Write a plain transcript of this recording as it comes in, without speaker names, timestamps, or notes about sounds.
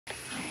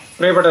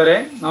പ്രിയപ്പെട്ടവരെ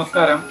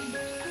നമസ്കാരം.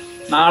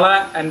 നാളെ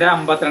എൻ്റെ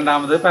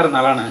 52ാമത്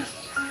പിറന്നാളാണ്.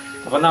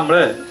 അപ്പം നമ്മൾ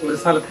ഒരു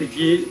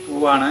സ്ഥലത്തേക്ക്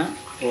പോവാന്ന്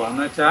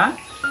വെച്ചാൽ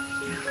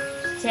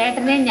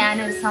ചേട്ടനെ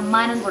ഞാനൊരു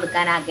സമ്മാനം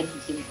കൊടുക്കാൻ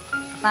ആഗ്രഹിക്കുന്നു.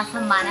 അപ്പം ആ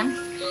സമ്മാനം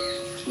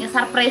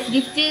സർപ്രൈസ്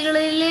ഗിഫ്റ്റ്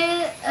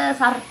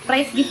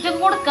ഒക്കെ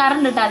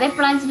കൊടുക്കാറുണ്ട് കേട്ടോ. അത്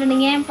എപ്പോഴാന്ന്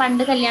വെച്ചിട്ടുണ്ടെങ്കിൽ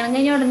പണ്ട് കല്യാണം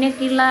കഴിഞ്ഞ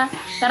ഉടനെയൊക്കെയുള്ള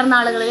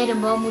പിറന്നാളുകൾ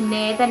വരുമ്പോൾ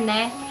മുന്നേ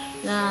തന്നെ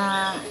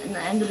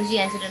എന്തൊരു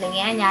ചെയ്യാന്ന്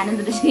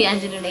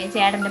വെച്ചിട്ടുണ്ടെങ്കിൽ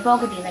ചേട്ടൻ്റെ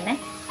പോക്കറ്റിൽ നിന്ന് തന്നെ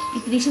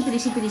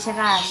തിരിച്ച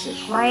കാശ്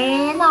കുറേ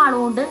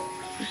നാളുകൊണ്ട്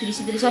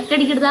തിരിച്ച്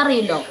ഒറ്റയടിക്ക് എടുത്ത്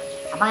അറിയില്ലോ.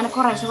 അപ്പം അങ്ങനെ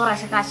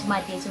കുറേശ്ശെ കാശ്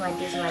മാറ്റി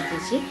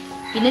വെച്ച്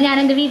പിന്നെ ഞാൻ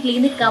എൻ്റെ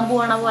വീട്ടിലേക്ക് നിൽക്കാൻ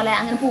പോകണ പോലെ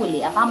അങ്ങനെ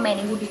പോവില്ലേ. അപ്പം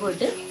അമ്മേനെയും കൂട്ടി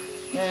പോയിട്ട്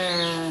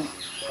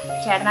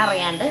ചേട്ടൻ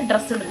അറിയാണ്ട്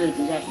ഡ്രസ്സ് എടുത്ത്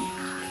വെക്കും. ചേട്ടൻ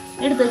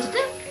എടുത്ത്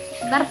വെച്ചിട്ട്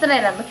ബർത്ത്ഡേ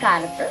ആയിരുന്നു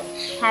കാലത്ത്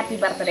ഹാപ്പി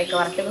ബർത്ത്ഡേ ഒക്കെ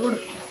പറഞ്ഞത്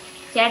കൊടുക്കും.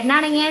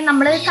 ചേട്ടനാണെങ്കിൽ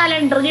നമ്മൾ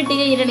കലണ്ടർ കിട്ടി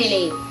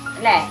കഴിഞ്ഞിട്ടുണ്ടെങ്കിലേ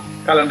അല്ലേ,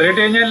 കലണ്ടർ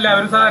കിട്ടി കഴിഞ്ഞാൽ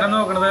എല്ലാവരും സാധനം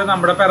നോക്കണത്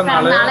നമ്മുടെ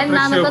പിറന്നാള്,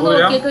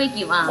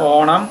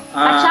 ഓണം.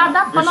 പക്ഷെ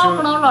അതപ്പം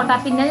നോക്കണോളോട്ടാ.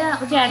 പിന്നെ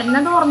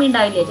ചേട്ടനത്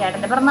ഓർമ്മയുണ്ടാവില്ലേ,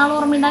 ചേട്ടന്റെ പിറന്നാൾ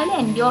ഓർമ്മയുണ്ടാവില്ല,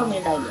 എൻ്റെ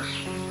ഓർമ്മയുണ്ടാവില്ല.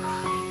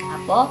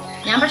 അപ്പോൾ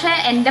ഞാൻ പക്ഷെ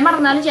എൻ്റെ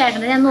മറന്നാലും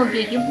ചേട്ടനെ ഞാൻ നോക്കി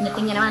വയ്ക്കും, എന്നിട്ട്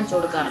ഇങ്ങനെ വാങ്ങിച്ചു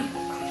കൊടുക്കാറുണ്ട്.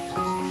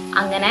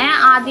 അങ്ങനെ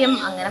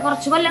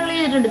കുറച്ച് കൊല്ലങ്ങൾ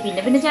ചെയ്തിട്ടുണ്ട്.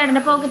 പിന്നെ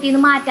ചേട്ടന്റെ പോക്കറ്റിൽ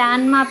നിന്ന് മാറ്റാൻ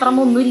മാത്രം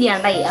ഒന്നും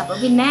ഇല്ലാണ്ടായി. അപ്പൊ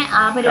പിന്നെ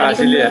ആ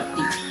പരിപാടി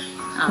നിർത്തി.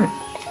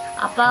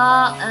 അപ്പൊ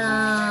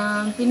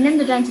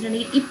പിന്നെന്താ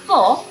വെച്ചിട്ടുണ്ടെങ്കിൽ ഇപ്പോ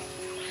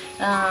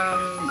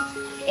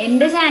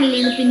എൻ്റെ ചാനലിൽ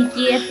നിന്ന് ഇപ്പം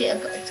എനിക്ക്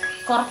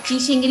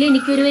കുറച്ചെങ്കിലും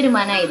എനിക്കൊരു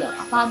വരുമാനമായല്ലോ.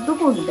 അപ്പം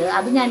അതുകൊണ്ട്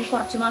അത് ഞാൻ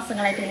കുറച്ച്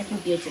മാസങ്ങളായിട്ട് ഇങ്ങനെ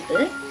കൂട്ടി വെച്ചിട്ട്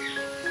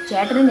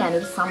ചേട്ടന്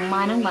ഞാനൊരു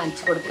സമ്മാനം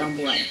വാങ്ങിച്ചു കൊടുക്കാൻ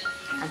പോവാണ്.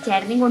 അത്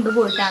ചേട്ടനെയും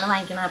കൊണ്ടുപോയിട്ടാണ്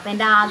വാങ്ങിക്കണത്. അപ്പം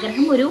എൻ്റെ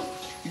ആഗ്രഹം ഒരു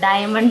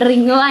ഡയമണ്ട്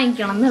റിങ്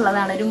വാങ്ങിക്കണം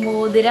എന്നുള്ളതാണ്. ഒരു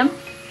മോതിരം,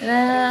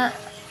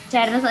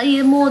 ചേട്ടന് ഈ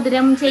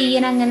മോതിരം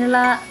ചെയ്യാൻ അങ്ങനെയുള്ള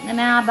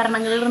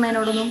ആഭരണങ്ങൾ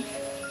ഇടുന്നതിനോടൊന്നും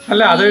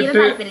അല്ല, അത്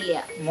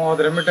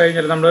മോതിരം ഇട്ട്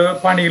കഴിഞ്ഞാൽ നമ്മള്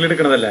പണിയിൽ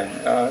എടുക്കണതല്ലേ.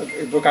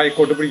 ഇപ്പൊ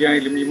കൈക്കോട്ട്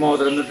പിടിക്കാണെങ്കിലും ഈ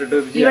മോതിരം ഇട്ടിട്ട്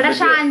ഇവിടെ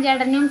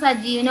ഷാൻചേട്ടനും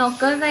സജീവനും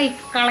ഒക്കെ കൈ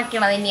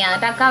കളക്കണത് തന്നെയാണ്.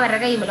 അതൊക്കെ അവരുടെ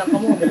കൈമിലൊക്കെ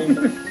മോതിരം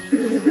ഉണ്ട്.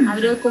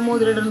 അവരൊക്കെ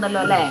മോതിരം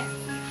ഇടുന്നുണ്ടല്ലോ അല്ലേ.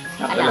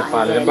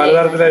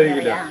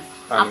 പലതരത്തിലായിരിക്കില്ല.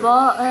 അപ്പൊ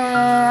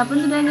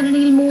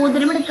എന്താണെന്നുണ്ടെങ്കിൽ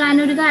മോതിരം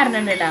എടുക്കാനൊരു കാരണം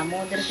ഉണ്ട് കേട്ടാ.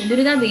 മോതിരത്തിന്റെ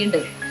ഒരു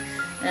കഥയുണ്ട്,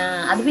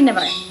 അത് പിന്നെ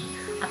പറയാം.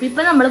 അപ്പൊ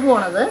ഇപ്പൊ നമ്മള്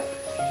പോണത്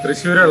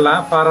തൃശ്ശൂരുള്ള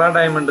ഫറ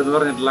ഡയമണ്ട് എന്ന്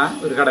പറഞ്ഞിട്ടുള്ള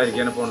ഒരു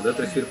കടയിലേക്കാണ് പോകുന്നത്.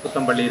 തൃശ്ശൂർ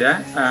പുത്തമ്പള്ളിയിലെ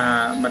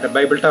മറ്റേ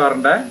ബൈബിൾ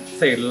ടവറിന്റെ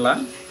സൈഡിലുള്ള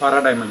ഫറ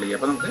ഡയമണ്ടിലേക്ക്.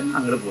 അപ്പൊ നമുക്ക്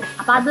അങ്ങോട്ട് പോകാം.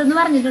 അപ്പൊ അതെന്ന്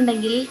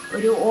പറഞ്ഞിട്ടുണ്ടെങ്കിൽ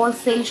ഒരു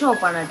ഹോൾസെയിൽ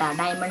ഷോപ്പാണ് കേട്ടോ.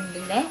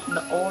 ഡയമണ്ടിന്റെ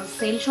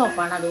ഹോൾസെയിൽ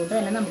ഷോപ്പാണ്. അതുകൊണ്ട്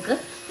തന്നെ നമുക്ക്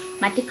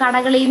മറ്റ്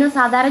കടകളിൽ നിന്ന്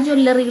സാധാരണ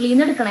ജ്വല്ലറികളിൽ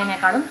നിന്ന്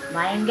എടുക്കണതിനേക്കാളും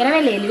ഭയങ്കര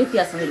വിലയിൽ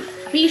വ്യത്യാസം വരും.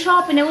 അപ്പൊ ഈ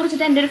ഷോപ്പിനെ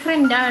കുറിച്ചിട്ട് എൻ്റെ ഒരു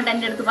ഫ്രണ്ടാണ്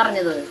എൻ്റെ അടുത്ത്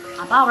പറഞ്ഞത്.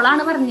 അപ്പൊ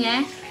അവളാണ് പറഞ്ഞേ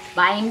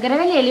ഭയങ്കര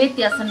വിലയിൽ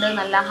വ്യത്യാസമുണ്ട്,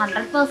 നല്ല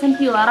 100%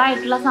 പ്യുവർ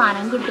ആയിട്ടുള്ള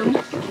സാധനം കിട്ടും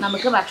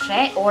നമുക്ക്. പക്ഷേ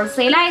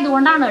ഹോൾസെയിൽ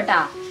ആയതുകൊണ്ടാണ് കേട്ടാ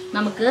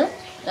നമുക്ക്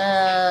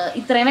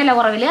ഇത്രയും വില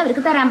കുറവിൽ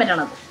അവർക്ക് തരാൻ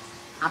പറ്റണത്.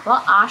 അപ്പോൾ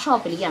ആ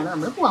ഷോപ്പിലേക്കാണ്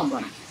നമ്മൾ പോകാൻ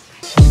പോകുന്നത്.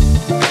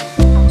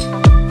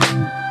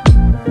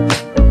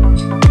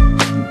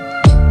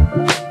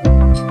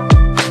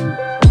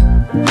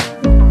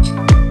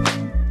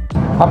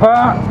 അപ്പൊ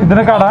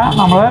ഇതിന്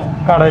നമ്മള്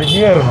കടയിലേക്ക്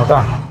കയറുന്നു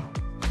കേട്ടോ.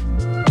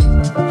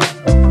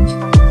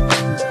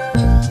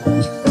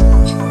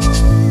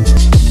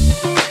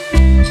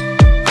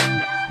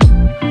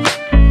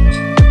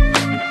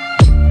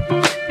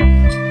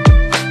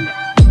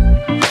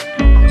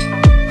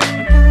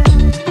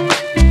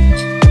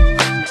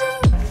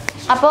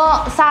 അപ്പോൾ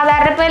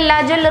സാധാരണ ഇപ്പോൾ എല്ലാ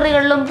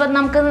ജ്വല്ലറികളിലും ഇപ്പം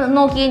നമുക്ക്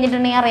നോക്കി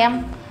കഴിഞ്ഞിട്ടുണ്ടെങ്കിൽ അറിയാം,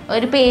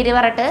 ഒരു പേര്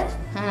പറഞ്ഞിട്ട്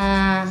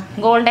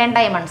ഗോൾഡ് ആൻഡ്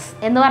ഡയമണ്ട്സ്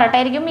എന്ന്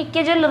പറഞ്ഞിട്ടായിരിക്കും മിക്ക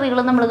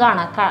ജ്വല്ലറികളും നമ്മൾ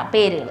കാണാം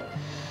പേരുകൾ.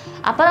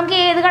 അപ്പോൾ നമുക്ക്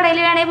ഏത് കടയിൽ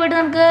വേണമെങ്കിൽ പോയിട്ട്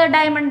നമുക്ക്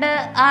ഡയമണ്ട്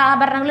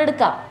ആഭരണങ്ങൾ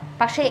എടുക്കാം.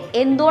 പക്ഷേ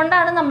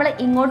എന്തുകൊണ്ടാണ് നമ്മൾ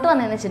ഇങ്ങോട്ട്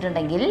വന്നതെന്ന്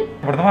വെച്ചിട്ടുണ്ടെങ്കിൽ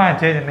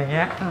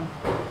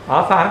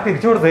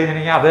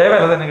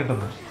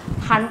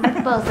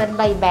 100%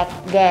 ബൈബാക്ക്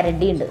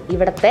ഗ്യാരണ്ടി ഉണ്ട്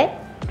ഇവിടുത്തെ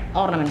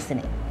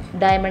ഓർണമെൻറ്റ്സിന്.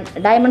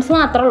 ഡയമണ്ട്സ്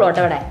മാത്രമേ ഉള്ളൂ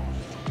കേട്ടോ ഇവിടെ.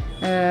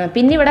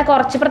 പിന്നെ ഇവിടെ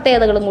കുറച്ച്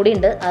പ്രത്യേകതകളും കൂടി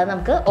ഉണ്ട്. അത്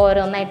നമുക്ക്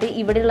ഓരോന്നായിട്ട്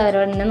ഇവിടെ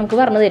ഉള്ളവരോട് തന്നെ നമുക്ക്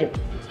പറഞ്ഞു തരും.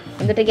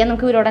 എന്നിട്ടൊക്കെയാണ്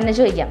നമുക്ക് ഇവരോട് തന്നെ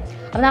ചോദിക്കാം.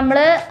 അപ്പം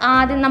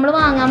ആദ്യം നമ്മൾ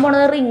വാങ്ങാൻ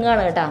പോണത് റിംഗ്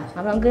ആണ് കേട്ടോ.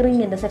 അപ്പം നമുക്ക്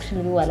റിങ്ങിൻ്റെ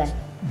സെക്ഷനിൽ പോവാം അല്ലേ.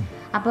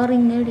 അപ്പോൾ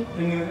റിങ്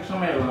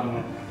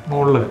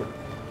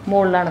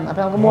മുകളിലാണ്.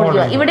 അപ്പം നമുക്ക് മുകളിൽ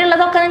പോവാം. ഇവിടെ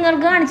ഉള്ളതൊക്കെ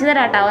നിങ്ങൾക്ക് കാണിച്ചു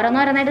തരാം കേട്ടോ.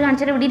 ഓരോന്നായിട്ട്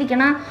കാണിച്ചു തരാം. ഇവിടെ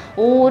ഇരിക്കണ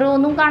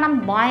ഓരോന്നും കാണാൻ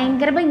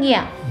ഭയങ്കര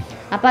ഭംഗിയാണ്.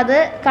 അപ്പം അത്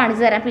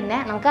കാണിച്ചു തരാം. പിന്നെ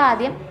നമുക്ക്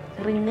ആദ്യം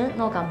റിങ്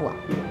നോക്കാൻ പോവാം.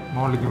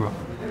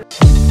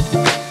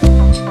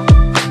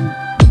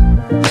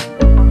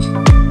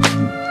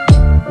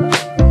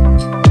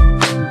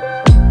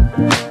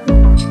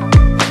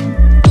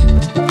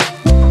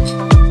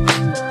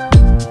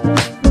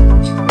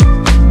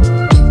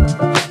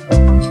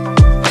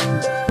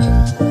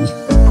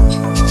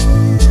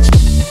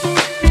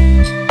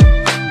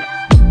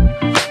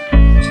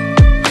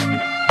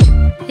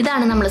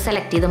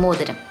 സെലക്ട് ചെയ്ത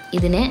മോതിരം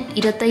ഇതിന്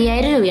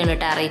 25,000 രൂപയാണ്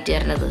കേട്ടോ റേറ്റ്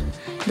വരുന്നത്.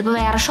 ഇതിപ്പോൾ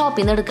വേറെ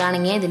ഷോപ്പിൽ നിന്ന്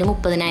എടുക്കുകയാണെങ്കിൽ ഇതിന്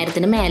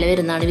 30,000-ന് മേലെ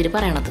വരുന്നതാണ് ഇവർ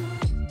പറയണത്.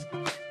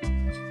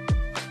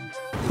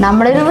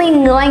 നമ്മളൊരു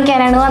റിങ്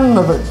വാങ്ങിക്കാനാണ്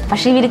വന്നത്.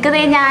 പക്ഷെ ഇവർക്ക്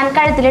ഞാൻ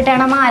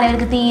കഴുത്തിലിട്ടാണ് മാല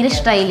ഇവർക്ക് തീരെ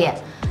ഇഷ്ടമായില്ല.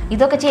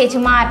 ഇതൊക്കെ ചേച്ചി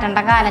മാറ്റേണ്ട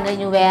കാലം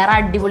കഴിഞ്ഞു, വേറെ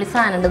അടിപൊളി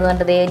സാധനം ഉണ്ടെന്ന്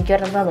പറഞ്ഞിട്ട് എനിക്ക്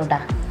ഒരെണ്ണം തന്നുട്ടാ.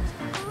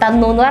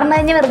 തന്നു എന്ന് പറഞ്ഞു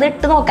കഴിഞ്ഞാൽ വെറുതെ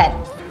ഇട്ട് നോക്കാൻ.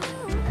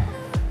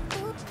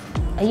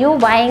 അയ്യോ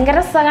ഭയങ്കര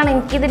രസമാണ്.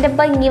 എനിക്കിതിൻ്റെ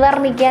ഭംഗി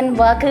വർണ്ണിക്കാൻ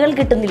വാക്കുകൾ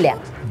കിട്ടുന്നില്ല.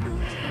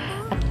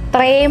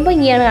 അത്രയും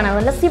ഭംഗിയാണ് കാണാൻ.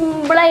 നല്ല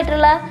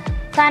സിമ്പിളായിട്ടുള്ള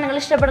സാധനങ്ങൾ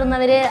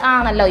ഇഷ്ടപ്പെടുന്നവർ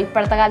ആണല്ലോ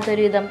ഇപ്പോഴത്തെ കാലത്ത്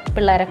ഒരുവിധം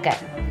പിള്ളേരൊക്കെ.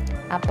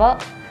 അപ്പോൾ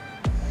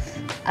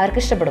അവർക്ക്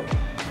ഇഷ്ടപ്പെടും.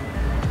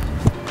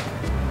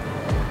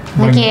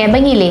 നോക്കിയേ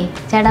ഭംഗിയില്ലേ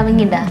ചേട്ടാ,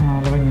 ഭംഗിയുണ്ടാ?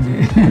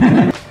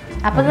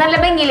 അപ്പം നല്ല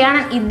ഭംഗിയില്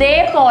കാണാൻ.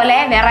 ഇതേപോലെ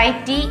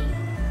വെറൈറ്റി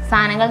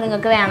സാധനങ്ങൾ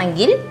നിങ്ങൾക്ക്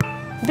വേണമെങ്കിൽ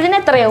ഇതിന്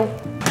എത്രയോ?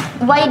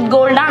 വൈറ്റ്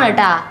ഗോൾഡാണ്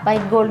കേട്ടാ.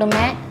 വൈറ്റ്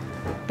ഗോൾഡുമേ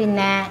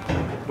പിന്നെ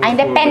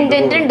അതിൻ്റെ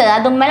പെൻഡൻറ്റ് ഉണ്ട്.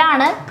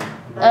 അതുമ്മലാണ്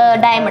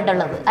ഡയമണ്ട്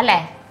ഉള്ളത് അല്ലേ?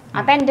 ആ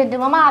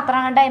പെൻഡൻറ്റുമ്മ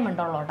മാത്രമാണ്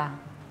ഡയമണ്ട് ഉള്ളൂ കേട്ടാ.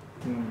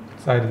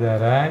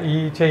 ഈ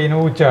ചെയിൻ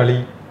ഊച്ചാളി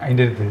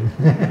അതിൻ്റെ അടുത്ത്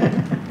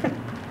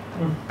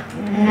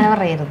അങ്ങനെ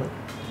പറയരുത്.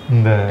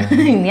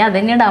 ഇനി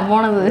അതന്നെ ഇടാൻ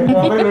പോണത്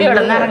ഇവിടെ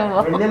നിന്ന്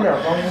ഇറങ്ങുമ്പോ.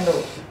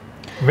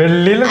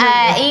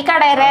 ഈ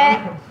കടയുടെ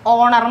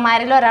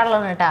ഓണർമാരിൽ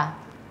ഒരാളാണ് കേട്ടാ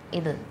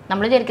ഇത്.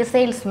 നമ്മൾ ശരിക്കും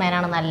സെയിൽസ്മാൻ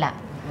ആണ്. നല്ല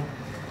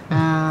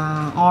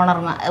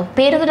ഓണർമാർ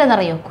പേര്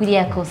അറിയോ?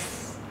 കുര്യാക്കോസ്.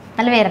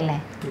 നല്ല പേരല്ലേ?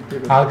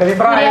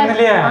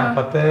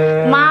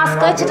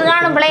 മാസ്ക് വെച്ചിട്ട്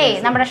കാണുമ്പോഴേ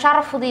നമ്മുടെ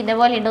ഷറഫുദ്ദീന്റെ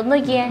പോലെ ഉണ്ട്. ഒന്ന്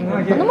നോക്കിയേ,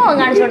 ഒന്ന് മുഖം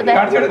കാണിച്ചു കൊടുത്തേ.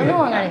 ഒന്ന്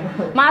മുഖം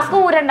കാണിച്ചു. മാസ്ക്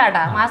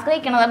ഊരണ്ടാട്ടാ, മാസ്ക്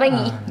വെക്കണതാ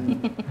ഭംഗി.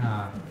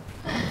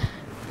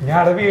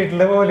 ഞങ്ങളുടെ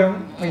വീട്ടില് പോലും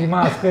ഈ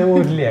മാസ്ക്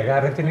ഊരില്ല.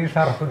 കാരണം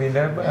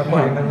ഷറഫുദ്ദീന്റെ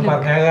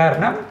പറഞ്ഞ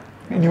കാരണം.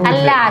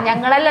 അല്ല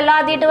ഞങ്ങളല്ലല്ലോ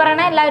ആദ്യമായിട്ട്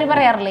പറയണേ, എല്ലാവരും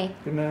പറയാറില്ലേ?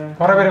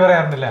 കൊറേ പേര്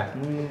പറയാറുണ്ടല്ല.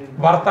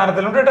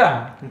 വർത്താനത്തിലുണ്ട് കേട്ടാ,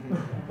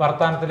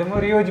 വർത്താനത്തിലും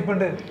ഒരു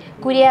യോജിപ്പുണ്ട്.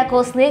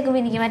 കുര്യാക്കോസ് കേൾക്കുമ്പോ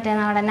എനിക്ക് മറ്റേ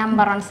നമ്മുടെ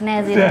നമ്പർ 1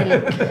 സ്നേഹത്തില്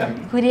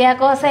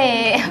കുര്യാക്കോസേ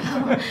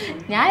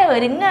ഞാൻ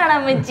ഒരുങ്ങാണ്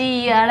അമ്മച്ചി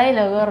ആളെ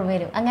ലോകം ഓർമ്മ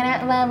വരും. അങ്ങനെ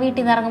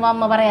വീട്ടിൽ നിന്ന് ഇറങ്ങുമ്പോ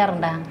അമ്മ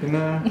പറയാറുണ്ടാ?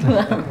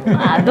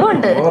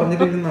 അതുകൊണ്ട്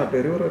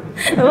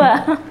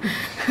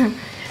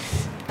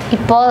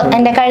ഇപ്പോ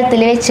എന്റെ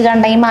കഴുത്തിൽ വെച്ച്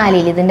കണ്ട ഈ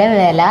മാലയിൽ ഇതിന്റെ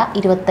വില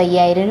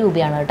 25,000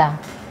 രൂപയാണ് കേട്ടാ.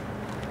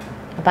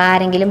 അപ്പോൾ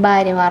ആരെങ്കിലും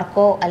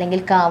ഭാര്യമാർക്കോ അല്ലെങ്കിൽ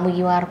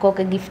കാമുകിമാർക്കോ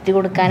ഒക്കെ ഗിഫ്റ്റ്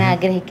കൊടുക്കാൻ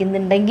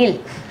ആഗ്രഹിക്കുന്നുണ്ടെങ്കിൽ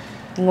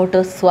ഇങ്ങോട്ട്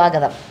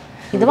സ്വാഗതം.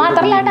 ഇത്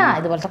മാത്രമല്ല കേട്ടാ,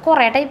 ഇതുപോലത്തെ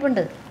കുറേ ടൈപ്പ്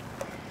ഉണ്ട്.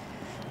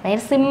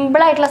 ഭയങ്കര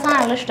സിമ്പിളായിട്ടുള്ള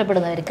സാധനങ്ങൾ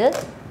ഇഷ്ടപ്പെടുന്നവർക്ക്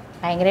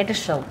ഭയങ്കരമായിട്ട്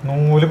ഇഷ്ടമാവും.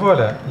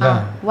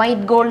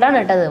 വൈറ്റ് ഗോൾഡാണ്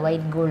കേട്ടത്,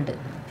 വൈറ്റ് ഗോൾഡ്.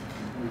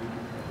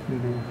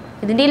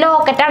 ഇതിൻ്റെ ഈ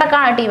ലോക്കറ്റ്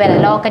അടക്കമാണ് കേട്ടോ ഈ വില.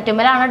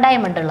 ലോക്കറ്റുമ്മലാണ്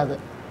ഡയമണ്ട് ഉള്ളത്.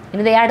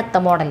 ഇനി ഇതേ അടുത്ത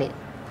മോഡല്.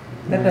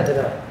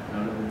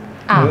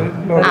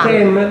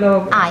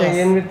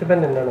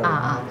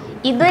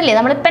 ഇതല്ലേ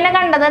നമ്മളിപ്പോ തന്നെ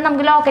കണ്ടത്.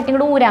 നമുക്ക് ലോക്കറ്റും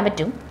കൂടെ ഊരാൻ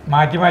പറ്റും,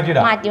 മാറ്റി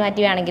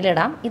മാറ്റി വേണമെങ്കിൽ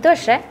ഇടാം. ഇത്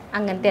പക്ഷെ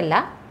അങ്ങനത്തെ അല്ല,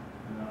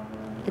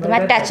 ഇത്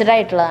അറ്റാച്ച്ഡ്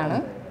ആയിട്ടുള്ളതാണ്.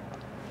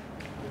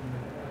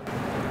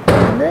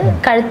 ഇത്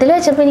കഴുത്തിൽ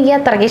വെച്ചപ്പോൾ എനിക്ക്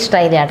അത്രയ്ക്ക്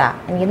ഇഷ്ടമായില്ല ചേട്ടാ.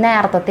 എനിക്ക്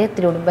നേരത്തെ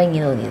എത്തിലൂടെ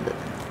ഭംഗി തോന്നിയത്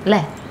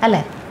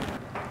അല്ലേ?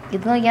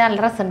 ഇത് നോക്കിയാൽ നല്ല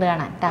രസമുണ്ട്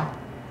കാണാൻ കേട്ടാ.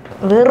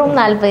 വെറും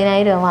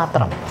 40,000 രൂപ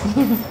മാത്രം.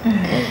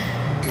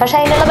 പക്ഷെ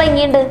അതിനുള്ള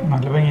ഭംഗിയുണ്ട്.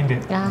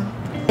 ആ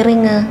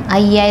റിങ്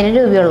 5,000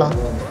 രൂപയുള്ളൂ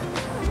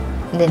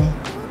ഇതിന്.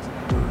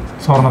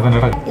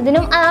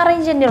 ഇതിനും ആ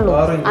റേഞ്ച് തന്നെ ഉള്ളൂ,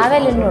 ആ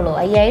വില തന്നെ ഉള്ളൂ.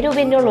 5,000 രൂപ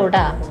തന്നെ ഉള്ളൂ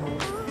കേട്ടാ.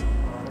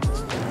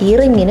 ഈ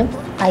റിങ്ങിനും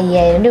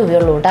 5,000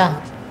 രൂപയുള്ളൂ കേട്ടാ.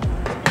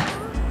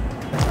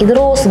 ഇത്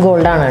റോസ്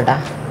ഗോൾഡാണ് കേട്ടാ.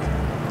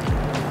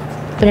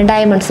 പിന്നെ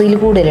ഡയമണ്ട്സ് ഇതിൽ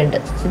കൂടുതലുണ്ട്.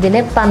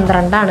 ഇതിന്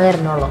 12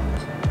 വരുന്നുള്ളൂ.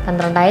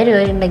 12,000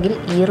 രൂപ ഉണ്ടെങ്കിൽ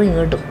ഈ റിങ്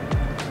കിട്ടും.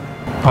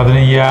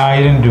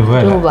 15,000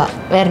 രൂപ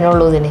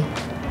വരുന്നുള്ളൂ ഇതിന്.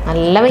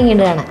 നല്ല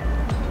ഭംഗിയുണ്ട് കാണാൻ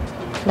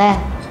അല്ലേ?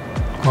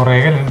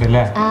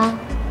 ആ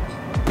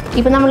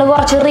ഇപ്പൊ നമ്മൾ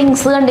കുറച്ച്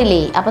റിങ്സ് കണ്ടില്ലേ?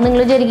 അപ്പൊ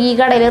നിങ്ങൾ ശരിക്കും ഈ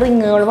കടയിൽ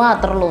റിങ്ങുകൾ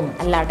മാത്രമേ ഉള്ളൂ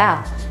അല്ലാട്ടാ.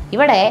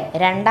 ഇവിടെ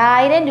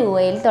 2,000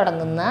 രൂപയിൽ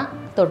തുടങ്ങുന്ന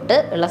തൊട്ട്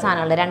ഉള്ള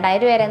സാധനങ്ങൾ.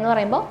 2,000 രൂപ എന്ന്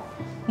പറയുമ്പോൾ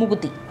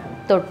മൂക്കുത്തി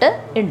തൊട്ട്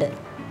ഉണ്ട്.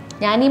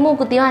 ഞാൻ ഈ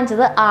മൂക്കുത്തി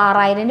വാങ്ങിച്ചത്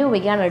 6,000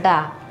 രൂപയ്ക്കാണ് കേട്ടാ.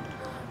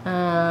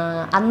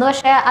 അന്ന്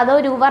പക്ഷേ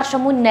അതൊരു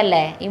വർഷം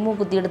മുന്നല്ലേ ഈ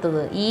മൂക്കുത്തി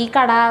എടുത്തത്. ഈ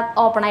കട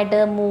ഓപ്പൺ ആയിട്ട്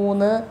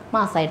 3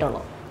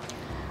 മാസമായിട്ടുള്ളൂ.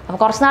 അപ്പോൾ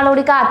കുറച്ച്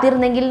നാളുകൂടി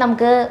കാത്തിരുന്നെങ്കിൽ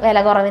നമുക്ക് വില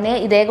കുറവിന്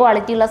ഇതേ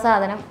ക്വാളിറ്റി ഉള്ള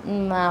സാധനം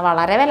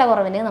വളരെ വില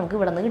കുറവിന് നമുക്ക്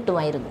ഇവിടെ നിന്ന്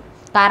കിട്ടുമായിരുന്നു.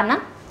 കാരണം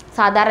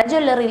സാധാരണ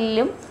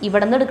ജ്വല്ലറിയിലും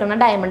ഇവിടെ നിന്ന് എടുക്കുന്ന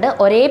ഡയമണ്ട്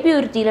ഒരേ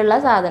പ്യൂരിറ്റിയിലുള്ള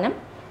സാധനം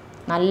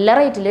നല്ല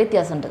റേറ്റിൽ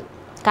വ്യത്യാസമുണ്ട്.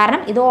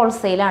 കാരണം ഇത്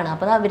ഹോൾസെയിലാണ്.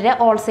 അപ്പോൾ അവരുടെ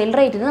ഹോൾസെയിൽ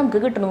റേറ്റിന്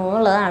നമുക്ക്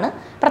കിട്ടണമെന്നുള്ളതാണ്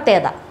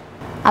പ്രത്യേകത.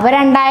 അപ്പോൾ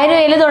 2,000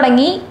 രൂപയിൽ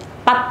തുടങ്ങി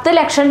 10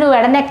 ലക്ഷം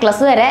രൂപയുടെ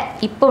നെക്ലസ് വരെ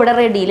ഇപ്പോൾ ഇവിടെ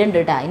റെഡിയിലുണ്ട്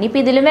കേട്ടോ.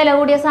 ഇനിയിപ്പോൾ ഇതിലും വില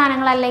കൂടിയ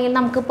സാധനങ്ങൾ അല്ലെങ്കിൽ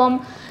നമുക്കിപ്പം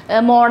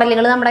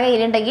മോഡലുകൾ നമ്മുടെ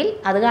കയ്യിലുണ്ടെങ്കിൽ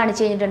അത്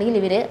കാണിച്ചു കഴിഞ്ഞിട്ടുണ്ടെങ്കിൽ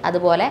ഇവർ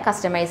അതുപോലെ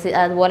കസ്റ്റമൈസ്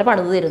അതുപോലെ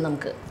പണിത് തരും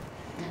നമുക്ക്.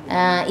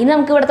 ഇനി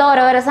നമുക്ക് ഇവിടുത്തെ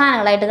ഓരോരോ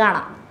സാധനങ്ങളായിട്ട്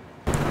കാണാം.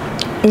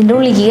 ഇതിൻ്റെ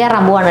ഉള്ളിലേക്ക്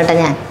കയറാൻ പോവാണ് കേട്ടോ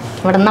ഞാൻ.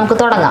 ഇവിടെ നിന്ന് നമുക്ക്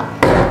തുടങ്ങാം.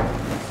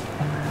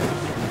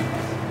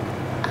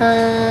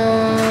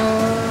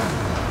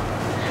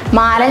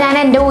 മാല ഞാൻ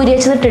എൻ്റെ ഊരി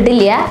വെച്ച്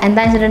ഇട്ടിട്ടില്ല.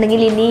 എന്താണെന്ന്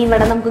വെച്ചിട്ടുണ്ടെങ്കിൽ ഇനി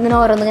ഇവിടെ നമുക്കിങ്ങനെ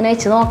ഓരോന്നിങ്ങനെ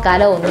വെച്ച്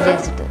നോക്കാമല്ലോ എന്ന്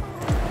വിചാരിച്ചിട്ട്.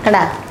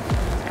 കണ്ടാ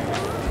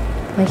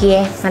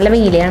നോക്കിയേ, നല്ല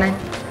ഭംഗിയിലാണ്.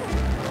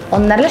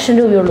 1,50,000 ലക്ഷം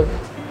രൂപയുള്ളൂ.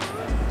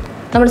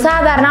 നമ്മൾ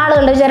സാധാരണ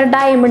ആളുകളുടെ വിചാരം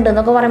ഡയമണ്ട്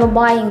എന്നൊക്കെ പറയുമ്പോൾ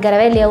ഭയങ്കര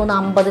വിലയാവും,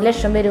 50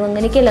 ലക്ഷം വരും,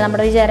 അങ്ങനെയൊക്കെയല്ലേ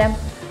നമ്മുടെ വിചാരം.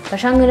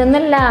 പക്ഷെ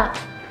അങ്ങനെയൊന്നുമല്ല,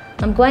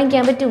 നമുക്ക്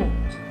വാങ്ങിക്കാൻ പറ്റും.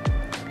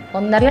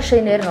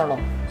 1,50,000 വരുന്നുള്ളൂ.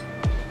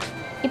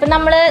 ഇപ്പം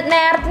നമ്മൾ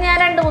നേരത്തെ ഞാൻ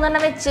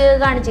 2-3 വെച്ച്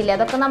കാണിച്ചില്ലേ,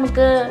 അതൊക്കെ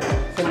നമുക്ക്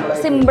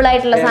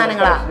സിമ്പിളായിട്ടുള്ള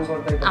സാധനങ്ങളാണ്.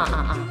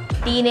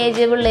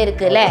 ടീനേജ്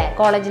പിള്ളേർക്ക് അല്ലേ,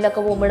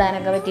 കോളേജിലൊക്കെ പോകുമ്പോൾ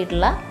ഇടാനൊക്കെ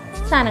പറ്റിയിട്ടുള്ള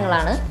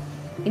സാധനങ്ങളാണ്.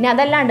 ഇനി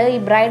അതല്ലാണ്ട് ഈ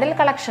ബ്രൈഡൽ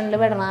കളക്ഷനിൽ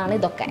പെടുന്നതാണ്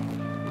ഇതൊക്കെ.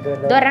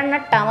 ഇതൊരെണ്ണം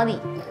ഇട്ടാ മതി,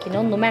 പിന്നെ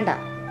ഒന്നും വേണ്ട.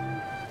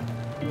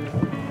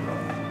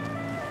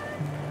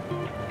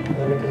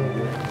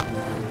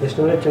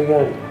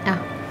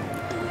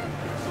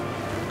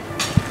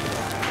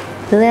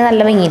 ഇത്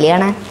നല്ല ഭംഗിയില്ലേ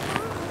കാണാൻ?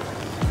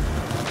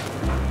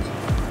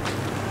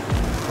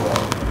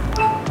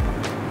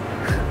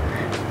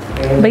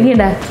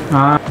 ഭംഗിയുണ്ടോ?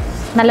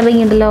 നല്ല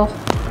ഭംഗിയുണ്ടല്ലോ.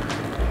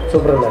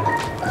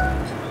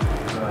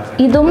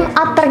 ഇതും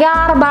അത്രയ്ക്ക്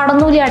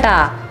ആർഭാടൊന്നുമില്ല ചേട്ടാ.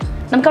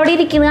 നമുക്ക് അവിടെ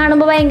ഇരിക്കുന്നത്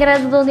കാണുമ്പോൾ ഭയങ്കര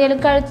ഇത് തോന്നിയാലും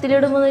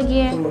കഴുത്തിലിടുമ്പോൾ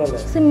നോക്കിയേ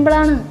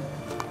സിമ്പിളാണ്.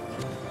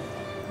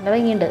 നല്ല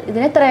ഭംഗിയുണ്ട്.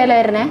 ഇതിന് എത്ര വില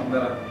വരണേ?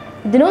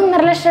 ഇതിന്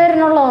 1.5 ലക്ഷം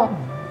വരണുള്ളൂ.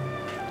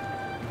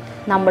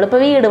 നമ്മളിപ്പോൾ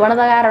വീട്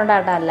പണിത കാരണം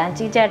ഉണ്ടാട്ടാ, അല്ല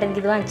ചേട്ടൻ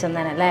എനിക്കിത് വാങ്ങിച്ചു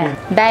തന്നെ അല്ലേ.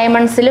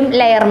 ഡയമണ്ട്സിലും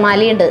ലെയർ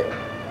മാലയുണ്ട്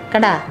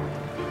കണ്ടാ.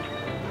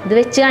 ഇത്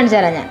വെച്ച് കാണിച്ചു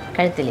തരാം ഞാൻ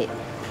കഴുത്തിൽ.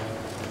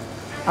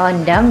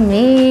 എൻ്റെ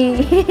അമ്മേ,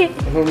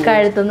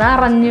 കഴുത്തുനിന്ന്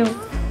അറിഞ്ഞു.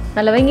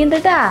 നല്ല ഭംഗിയുണ്ട്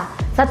കേട്ടാ.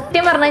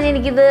 സത്യം പറഞ്ഞു കഴിഞ്ഞാൽ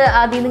എനിക്കിത്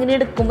ആദ്യം നിന്ന് ഇങ്ങനെ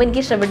എടുക്കുമ്പോൾ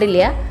എനിക്ക്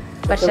ഇഷ്ടപ്പെട്ടില്ല,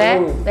 പക്ഷെ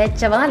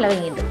വെച്ചപ്പോൾ നല്ല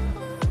ഭംഗിയുണ്ട്.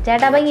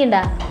 ചേട്ടാ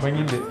ഭംഗിയുണ്ടാ?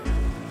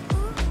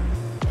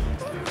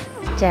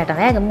 ചേട്ടൻ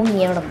വേഗം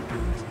മുങ്ങിയ അവിടെ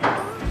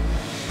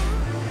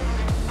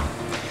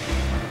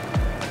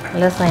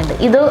നല്ല രസമുണ്ട്.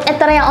 ഇത്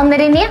എത്രയാ?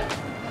 1.5 ഇനിയാ?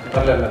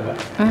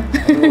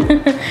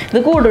 ഇത്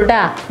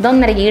കൂടൂട്ടാ, ഇത്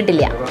 1.5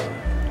 കിട്ടില്ല.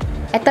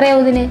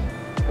 എത്രയാവും ഇതിന്?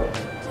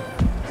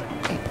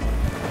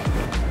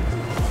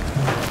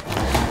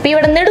 ഇപ്പം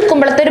ഇവിടെ നിന്ന്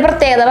എടുക്കുമ്പോഴത്തെ ഒരു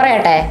പ്രത്യേകത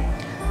പറയട്ടെ.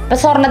 ഇപ്പം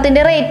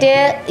സ്വർണത്തിൻ്റെ റേറ്റ്,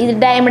 ഇത്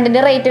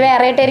ഡയമണ്ടിൻ്റെ റേറ്റ്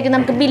വേറെ ആയിട്ടായിരിക്കും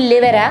നമുക്ക് ബില്ല്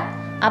വരാം.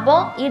 അപ്പോൾ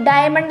ഈ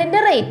ഡയമണ്ടിൻ്റെ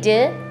റേറ്റ്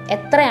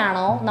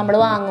എത്രയാണോ നമ്മൾ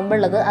വാങ്ങുമ്പോൾ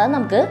ഉള്ളത്, അത്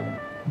നമുക്ക്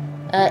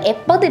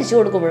എപ്പോൾ തിരിച്ചു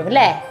കൊടുക്കുമ്പോഴും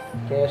അല്ലേ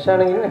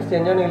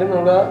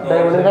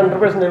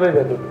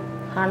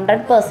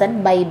 100%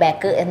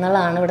 ബൈബാക്ക്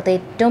എന്നുള്ളതാണ് ഇവിടുത്തെ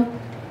ഏറ്റവും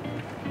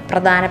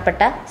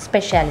പ്രധാനപ്പെട്ട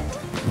സ്പെഷ്യാലിറ്റി.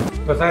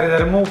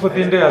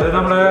 അത്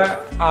നമ്മള്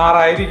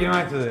 6000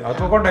 വാങ്ങിച്ചത്,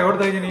 അപ്പൊ കൊണ്ടേ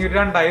കൊടുത്തു കഴിഞ്ഞാൽ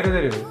 2000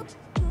 തരും.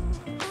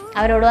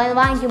 അവരോട്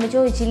വാങ്ങിക്കുമ്പോൾ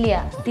ചോദിച്ചില്ല,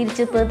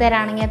 തിരിച്ചിപ്പ്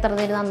തരാണെങ്കിൽ എത്ര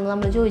തരും അന്ന്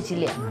നമ്മൾ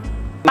ചോദിച്ചില്ല.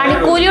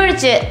 പണിക്കൂലി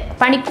ഒഴിച്ച്,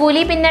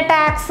 പണിക്കൂലി പിന്നെ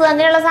ടാക്സ്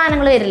അങ്ങനെയുള്ള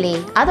സാധനങ്ങൾ വരില്ലേ,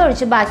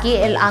 അതൊഴിച്ച് ബാക്കി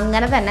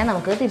അങ്ങനെ തന്നെ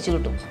നമുക്ക് തിരിച്ചു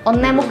കിട്ടും.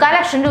 1.25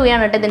 ലക്ഷം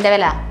രൂപയാണ് കേട്ടോ ഇതിൻ്റെ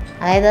വില.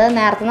 അതായത്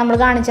നേരത്തെ നമ്മൾ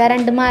കാണിച്ച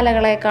 2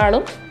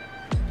 മാലകളെക്കാളും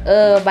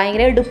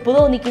ഭയങ്കര എടുപ്പ്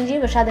തോന്നിക്കുകയും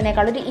ചെയ്യും, പക്ഷെ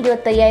അതിനേക്കാൾ ഒരു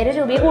 25,000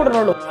 രൂപയെ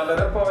കൂടുന്നുള്ളൂ.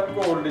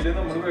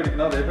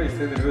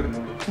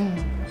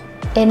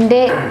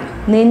 എൻ്റെ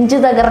നെഞ്ചു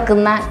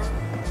തകർക്കുന്ന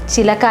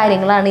ചില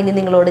കാര്യങ്ങളാണ് ഇനി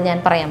നിങ്ങളോട് ഞാൻ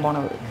പറയാൻ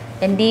പോണത്.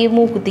 എൻ്റെ ഈ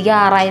മൂക്കുത്തിക്ക്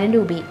 6000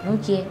 രൂപ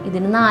നോക്കിയേ,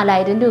 ഇതിന്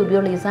 4000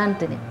 രൂപയുള്ളൂ ഈ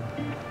സാധനത്തിന്.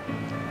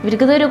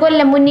 ഇവർക്ക് ഇതൊരു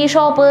കൊല്ലം മുന്നേ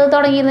ഷോപ്പ്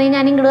തുടങ്ങിയിരുന്നെങ്കിൽ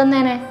ഞാൻ ഇങ്ങോട്ട്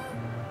വന്നേനെ.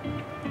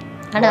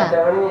 കണ്ടാ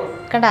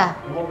കണ്ടാ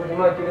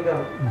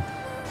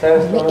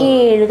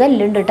 7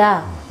 കല്ലുണ്ട് കേട്ടാ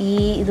ഈ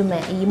ഇതുമേ,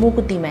 ഈ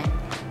മൂക്കുത്തിമേ.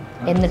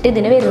 എന്നിട്ട്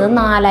ഇതിന് വരുന്നത്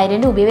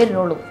 4000 രൂപയെ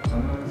വരുന്നുള്ളൂ.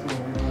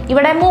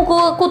 ഇവിടെ മൂക്ക്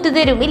കുത്തി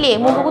തരും ഇല്ലേ,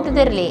 മൂക്ക് കുത്തി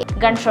തരില്ലേ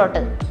ഗൺ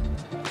ഷോട്ട്.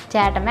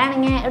 ചേട്ടൻ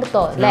വേണമെങ്കിൽ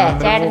എടുത്തോ അല്ലേ,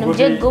 ചേട്ടനും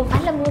ജഗ്ഗും.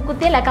 അല്ല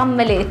മൂക്കുത്തിയല്ല,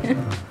 കമ്മല്.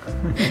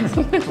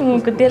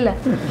 മൂക്കുത്തിയല്ല,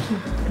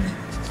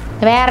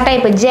 വേറെ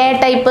ടൈപ്പ് ജെ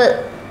ടൈപ്പ്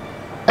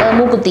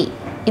മൂക്കുത്തി.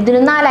 ഇതിന്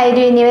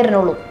 4000 രൂപ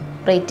വരുന്നുള്ളൂ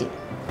റേറ്റ്.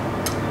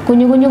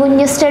 കുഞ്ഞു കുഞ്ഞു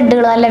കുഞ്ഞു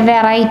സ്റ്റഡുകൾ, നല്ല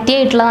വെറൈറ്റി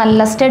ആയിട്ടുള്ള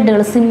നല്ല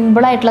സ്റ്റഡുകൾ,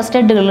 സിമ്പിളായിട്ടുള്ള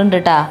സ്റ്റഡുകൾ ഉണ്ട്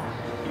കേട്ടാ.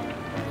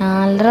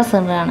 നല്ല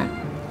രസമുണ്ട് കാണാൻ.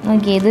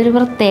 നോക്കിയേ, ഇതൊരു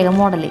പ്രത്യേക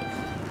മോഡല്,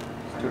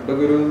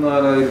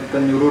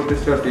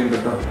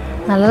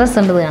 നല്ല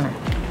രസമുണ്ട് ഇത് കാണാൻ.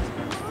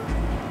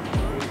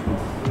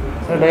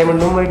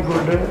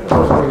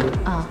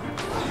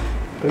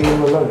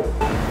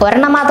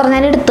 ഒരെണ്ണം മാത്രം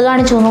ഞാൻ എടുത്ത്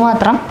കാണിച്ചു എന്ന്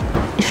മാത്രം.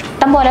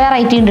 ഇഷ്ടം പോലെ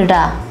വെറൈറ്റി ഉണ്ട്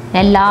കേട്ടാ.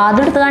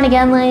 എല്ലാതും എടുത്ത്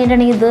കാണിക്കാന്ന്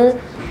കഴിഞ്ഞിട്ടുണ്ടെങ്കിൽ ഇത്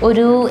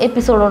ഒരു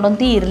എപ്പിസോഡ് കൊണ്ടൊന്നും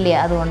തീരില്ല,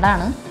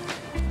 അതുകൊണ്ടാണ്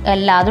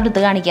എല്ലാതും എടുത്ത്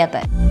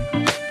കാണിക്കാത്തത്.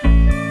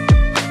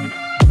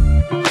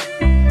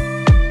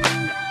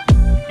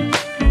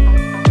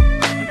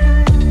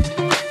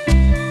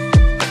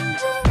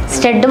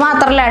 സ്റ്റഡ്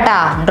മാത്രമല്ല കേട്ടാ,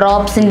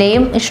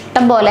 ഡ്രോപ്സിൻ്റെയും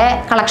ഇഷ്ടം പോലെ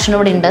കളക്ഷൻ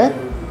ഇവിടെ ഉണ്ട്.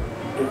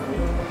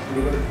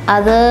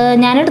 അത്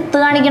ഞാൻ എടുത്ത്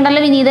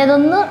കാണിക്കണ്ടല്ലോ വിനീത,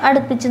 ഇതൊന്ന്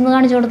അടുപ്പിച്ചെന്ന്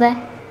കാണിച്ചു കൊടുത്തേ.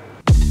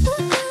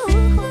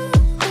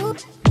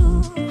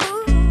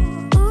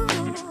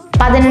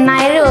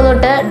 18,000 രൂപ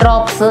തൊട്ട്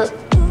ഡ്രോപ്സ്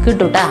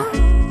കിട്ടൂട്ടാ.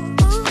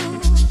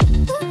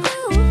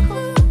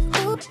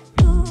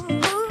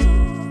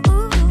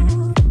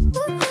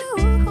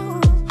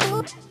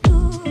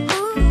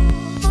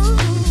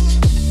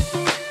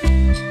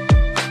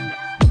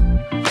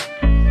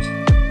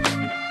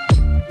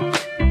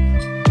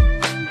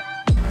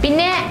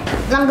 പിന്നെ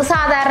നമുക്ക്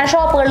സാധാരണ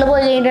ഷോപ്പുകളിൽ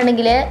പോയി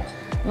കഴിഞ്ഞിട്ടുണ്ടെങ്കിൽ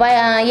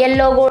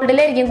യെല്ലോ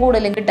ഗോൾഡിലായിരിക്കും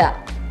കൂടുതലും കിട്ടുക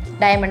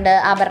ഡയമണ്ട്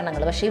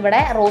ആഭരണങ്ങൾ. പക്ഷേ ഇവിടെ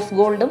റോസ്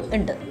ഗോൾഡും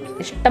ഉണ്ട്,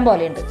 ഇഷ്ടം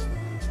പോലെ ഉണ്ട്.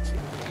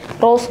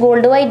 റോസ്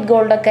ഗോൾഡ്, വൈറ്റ്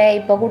ഗോൾഡൊക്കെ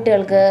ഇപ്പോൾ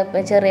കുട്ടികൾക്ക്,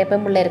 ചെറിയ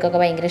പെൺപിള്ളേർക്കൊക്കെ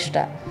ഭയങ്കര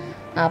ഇഷ്ടമാണ്.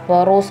 അപ്പോൾ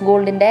റോസ്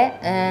ഗോൾഡിൻ്റെ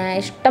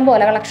ഇഷ്ടം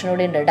പോലെ കളക്ഷൻ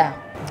കൂടി ഉണ്ട് കേട്ടോ.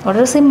 അവിടെ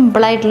ഒരു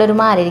സിമ്പിളായിട്ടുള്ളൊരു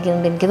മാല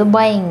ഇരിക്കുന്നുണ്ട്, എനിക്കത്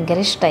ഭയങ്കര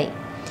ഇഷ്ടമായി.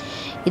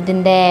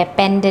 ഇതിൻ്റെ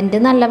പെൻഡൻറ്റ്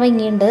നല്ല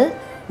ഭംഗിയുണ്ട്,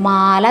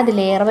 മാല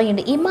അതിലേറെ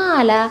ഭംഗിയുണ്ട്. ഈ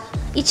മാല,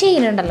 ഈ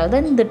ചെയിൻ ഉണ്ടല്ലോ, ഇത്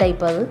എന്ത്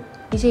ടൈപ്പ് അത്?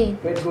 ഈ ചെയിൻ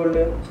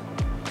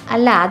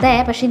അല്ല അതെ,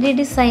 പക്ഷെ ഇതിൻ്റെ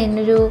ഡിസൈൻ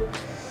ഒരു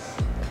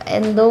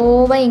എന്തോ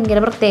ഭയങ്കര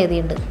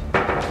പ്രത്യേകതയുണ്ട്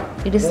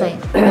ഈ ഡിസൈൻ.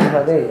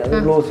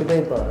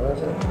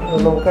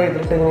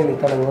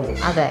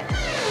 അതെ,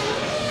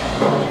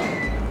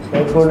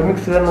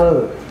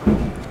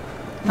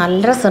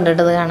 നല്ല രസമുണ്ട്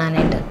കേട്ടോ ഇത്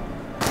കാണാനായിട്ട്.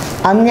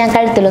 അന്ന് ഞാൻ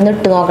കഴുത്തിലൊന്ന്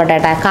ഇട്ട് നോക്കട്ടെ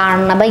ഏട്ടാ.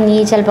 കാണുന്ന ഭംഗി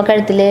ചിലപ്പോൾ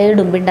കഴുത്തിൽ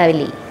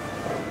ഇടുമ്പുണ്ടാവില്ലേ?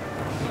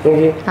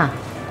 ആ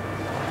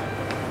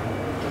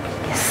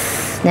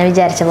ഞാൻ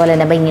വിചാരിച്ച പോലെ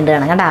തന്നെ ഭംഗിയുണ്ട്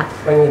കാണാൻ കേട്ടാ.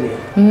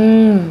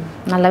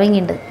 നല്ല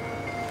ഭംഗിയുണ്ട്.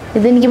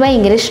 ഇതെനിക്ക്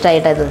ഭയങ്കര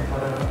ഇഷ്ടമായിട്ടത്.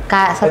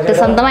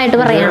 സത്യസന്ധമായിട്ട്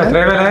പറയാണ്.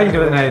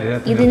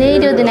 ഇതിന്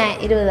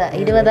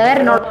 20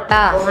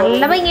 വരണോട്ടാ.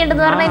 നല്ല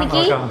ഭംഗിയുണ്ടെന്ന് പറഞ്ഞാൽ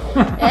എനിക്ക്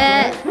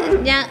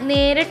ഞാൻ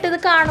നേരിട്ട് ഇത്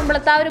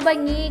കാണുമ്പോഴത്തെ ആ ഒരു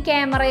ഭംഗി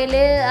ക്യാമറയിൽ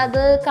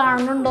അത്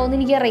കാണുന്നുണ്ടോയെന്ന്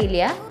എനിക്കറിയില്ല.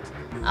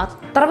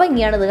 അത്ര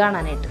ഭംഗിയാണ് ഇത്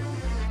കാണാനായിട്ട്.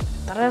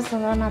 അത്ര രസം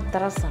എന്ന് പറഞ്ഞാൽ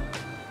അത്ര രസമാണ്.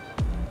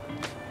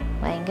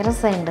 ഭയങ്കര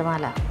രസമുണ്ട്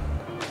മാല.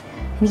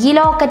 എനിക്ക് ഈ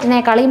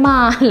ലോക്കറ്റിനേക്കാൾ ഈ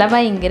മാല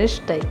ഭയങ്കര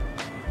ഇഷ്ടമായി.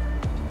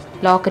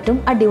 ലോക്കറ്റും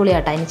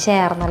അടിപൊളിയാട്ടോ. അതിന്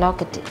ചേർന്ന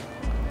ലോക്കറ്റ്.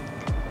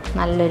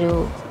 നല്ലൊരു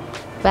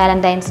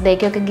വാലന്റൈൻസ്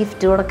ഡേക്കൊക്കെ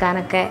ഗിഫ്റ്റ്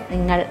കൊടുക്കാനൊക്കെ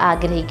നിങ്ങൾ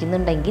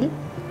ആഗ്രഹിക്കുന്നുണ്ടെങ്കിൽ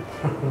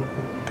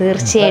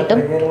തീർച്ചയായിട്ടും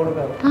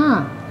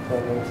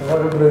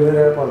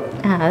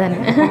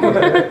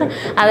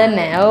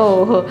അതന്നെ.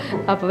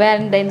 അപ്പോൾ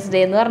വാലന്റൈൻസ് ഡേ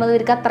എന്ന് പറഞ്ഞത്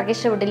ഇവർക്ക് അത്രയ്ക്ക്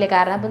ഇഷ്ടപ്പെട്ടില്ല.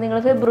 കാരണം അപ്പോൾ നിങ്ങൾ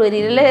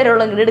ഫെബ്രുവരിയിലല്ലേ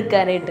വരുള്ളൂ ഇങ്ങോട്ട്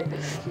എടുക്കാനായിട്ട്.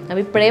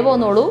 അപ്പോൾ ഇപ്പോഴേ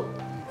പോന്നോളൂ.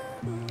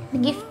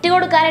 ഗിഫ്റ്റ്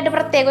കൊടുക്കാനായിട്ട്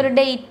പ്രത്യേക ഒരു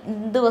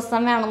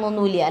ദിവസം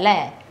വേണമെന്നൊന്നുമില്ല അല്ലേ?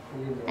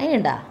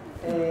 അതിനുണ്ടാ?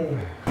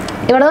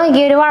 ഇവിടെ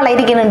നോക്കിയ ഒരു വള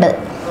ഇരിക്കുന്നുണ്ട്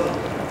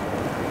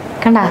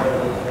കണ്ടാ.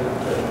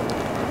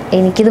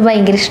 എനിക്കിത്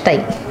ഭയങ്കര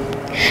ഇഷ്ടമായി.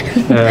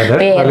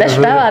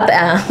 ഇഷ്ടമാവാത്ത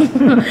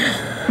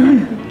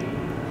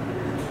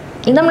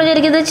ഇത് നമ്മൾ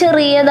വിചാരിക്കും ഇത്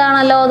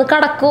ചെറിയതാണല്ലോ, അത്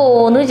കടക്കുമോ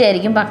എന്ന്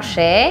വിചാരിക്കും.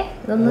 പക്ഷേ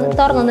ഇതൊന്ന്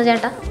തുറന്നു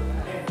ചേട്ടാ.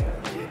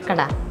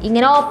 കണ്ടാ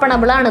ഇങ്ങനെ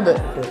ഓപ്പണബിൾ ആണിത്.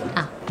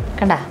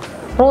 കണ്ടാ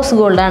റോസ്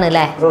ഗോൾഡ് ആണ്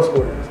അല്ലേ?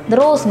 ഇത്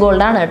റോസ്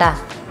ഗോൾഡ് ആണ് കേട്ടാ.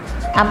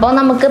 അപ്പോൾ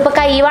നമുക്കിപ്പോൾ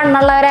കൈ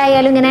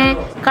വണ്ണുള്ളവരായാലും ഇങ്ങനെ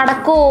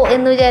കടക്കുമോ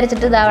എന്ന്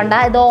വിചാരിച്ചിട്ട് ഇതാവണ്ട.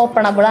 ഇത്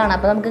ഓപ്പണബിൾ ആണ്.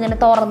 അപ്പോൾ നമുക്ക് ഇങ്ങനെ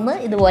തുറന്ന്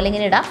ഇതുപോലെ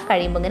ഇങ്ങനെ ഇടാം.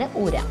 കഴിയുമ്പോൾ ഇങ്ങനെ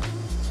ഊരാം.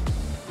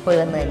 പോയി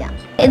വന്നു കഴിഞ്ഞാൽ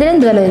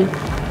ഇതിനെന്ത് വില വരും?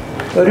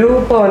 ഒരു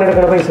പവൻ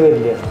എടുക്കുന്ന പൈസ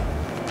വരില്ല.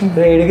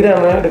 7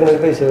 ഗ്രാം എടുക്കുന്ന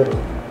പൈസ വരും.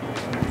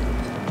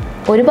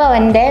 ഒരു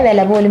പവൻ്റെ വില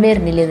പോലും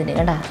വരുന്നില്ല ഇതിന്.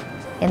 കേട്ടാ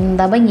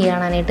എന്താ ഭംഗി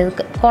കാണാനായിട്ട്.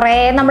 കുറേ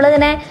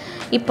നമ്മളിങ്ങനെ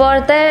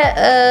ഇപ്പോഴത്തെ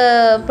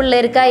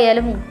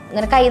പിള്ളേർക്കായാലും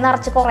ഇങ്ങനെ കൈ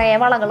നിറച്ച് കുറേ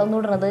വളകളൊന്നും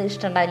ഇടുന്നത്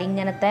ഇഷ്ടമുണ്ടാവില്ല.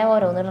 ഇങ്ങനത്തെ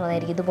ഓരോന്നും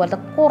ഇടുന്നതായിരിക്കും. ഇതുപോലത്തെ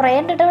കുറേ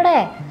ഉണ്ട് കേട്ടോ ഇവിടെ.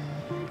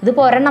 ഇത്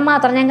ഒരെണ്ണം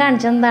മാത്രം ഞാൻ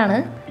കാണിച്ചെന്താണ്.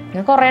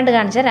 ഞാൻ കുറേ ഉണ്ട്,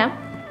 കാണിച്ചു തരാം.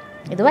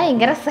 ഇത്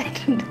ഭയങ്കര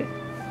രസമായിട്ടുണ്ട്.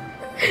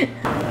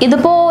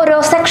 ഇതിപ്പോൾ ഓരോ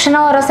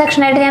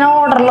സെക്ഷനായിട്ട് ഞാൻ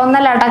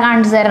ഓർഡറിലൊന്നല്ല കേട്ടോ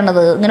കാണിച്ചു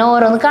തരണത്. ഇങ്ങനെ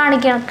ഓരോന്ന്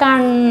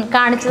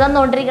കാണിച്ചു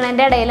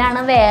തന്നുകൊണ്ടിരിക്കണതിൻ്റെ ഇടയിലാണ്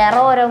വേറെ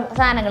ഓരോ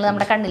സാധനങ്ങൾ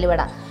നമ്മുടെ കണ്ണിൽ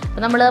വിടാം.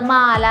 ഇപ്പം നമ്മൾ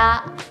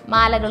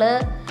മാലകൾ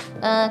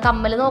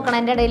കമ്മൽ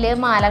നോക്കണതിൻ്റെ ഇടയിൽ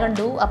മാല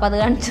കണ്ടു. അപ്പോൾ അത്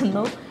കാണിച്ചു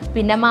തന്നു.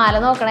 പിന്നെ മാല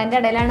നോക്കണതിൻ്റെ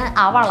ഇടയിലാണ്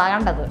ആ വള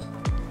കണ്ടത്.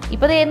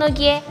 ഇപ്പോൾ ദേ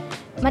നോക്കിയേ,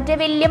 മറ്റേ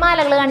വലിയ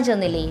മാലകൾ കാണിച്ചു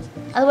തന്നില്ലേ,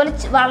 അതുപോലെ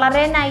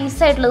വളരെ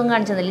നൈസായിട്ടുള്ളതും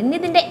കാണിച്ചു തന്നില്ലേ. ഇനി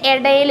ഇതിൻ്റെ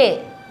ഇടയിൽ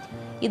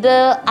ഇത്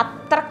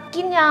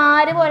അത്രയ്ക്ക്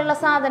ഞാര് പോലുള്ള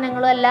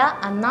സാധനങ്ങളും അല്ല,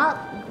 എന്നാൽ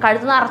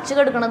കഴുത്ത് നിറച്ച്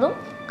കെടുക്കണതും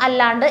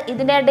അല്ലാണ്ട്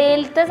ഇതിൻ്റെ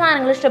ഇടയിലത്തെ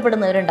സാധനങ്ങൾ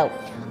ഇഷ്ടപ്പെടുന്നവരുണ്ടാവും.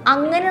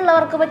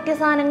 അങ്ങനെയുള്ളവർക്ക് പറ്റിയ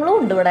സാധനങ്ങളും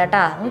ഉണ്ട് ഇവിടെ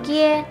കേട്ടാ.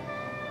 നോക്കിയേ,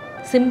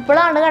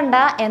 സിമ്പിളാണ് കണ്ട,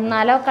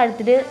 എന്നാലോ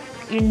കഴുത്തിൽ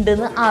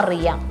ഉണ്ടെന്ന്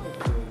അറിയാം.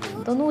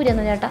 ഇതൊന്നും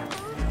ഊരുന്നു ചേട്ടാ.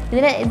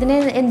 ഇതിന്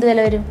എന്ത് വില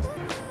വരും?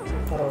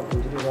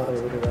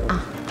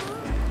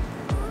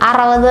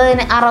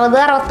 60,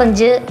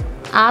 65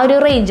 ആ ഒരു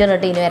റേഞ്ചാണ്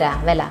കേട്ടോ ഇതിന്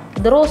വില.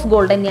 ഇത് റോസ്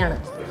ഗോൾഡ് തന്നെയാണ്.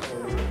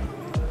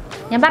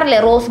 ഞാൻ പറഞ്ഞില്ലേ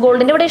റോസ്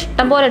ഗോൾഡിൻ്റെ ഇവിടെ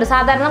ഇഷ്ടം പോലെ ഉണ്ട്.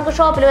 സാധാരണ നമുക്ക്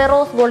ഷോപ്പിൽ വേറെ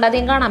റോസ് ഗോൾഡ്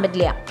അധികം കാണാൻ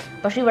പറ്റില്ല.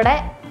 പക്ഷെ ഇവിടെ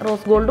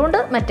റോസ് ഗോൾഡും ഉണ്ട്,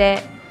 മറ്റേ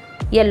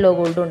യെല്ലോ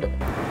ഗോൾഡും ഉണ്ട്.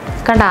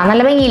 കണ്ടാ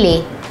നല്ല ഭംഗിയില്ലേ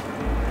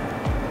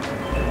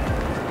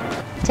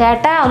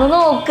ചേട്ടാ? ഒന്ന്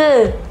നോക്ക്.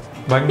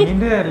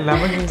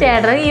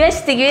 ചേട്ടൻ ഈ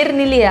വശത്തേക്ക്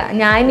വരുന്നില്ല.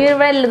 ഞാൻ ഇനി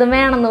ഇവിടെ എല്ലതും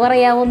വേണമെന്ന്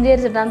പറയാമോന്ന്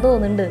വിചാരിച്ചിട്ടാന്ന്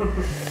തോന്നുന്നുണ്ട്.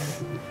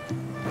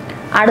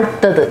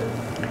 അടുത്തത്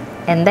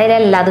എന്തായാലും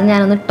എല്ലാതും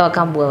ഞാനൊന്ന്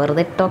ഇട്ടോക്കാൻ പോവാ.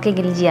 വെറുതെ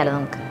ഇട്ടോക്കെങ്കിലും ചെയ്യാലോ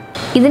നമുക്ക്.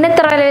 ഇതിന്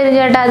എത്ര വില വരും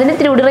ചേട്ടാ? അതിന്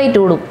ഇത്തിരി കൂടി റേറ്റ്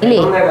കൂടും ഇല്ലേ?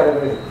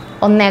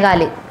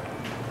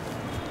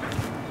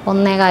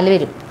 1.25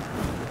 വരും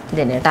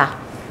ഇതിന് കേട്ടാ.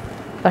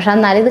 പക്ഷെ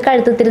എന്നാലും ഇത്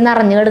കഴുത്ത് ഇത്തിരി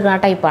നിറഞ്ഞു കിടക്കുന്ന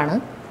ടൈപ്പാണ്.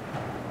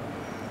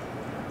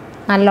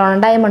 നല്ലോണം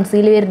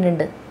ഡയമണ്ട്സിൽ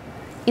വരുന്നുണ്ട്.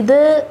 ഇത്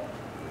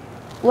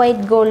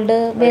വൈറ്റ് ഗോൾഡ്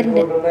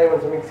വരുന്നുണ്ട്,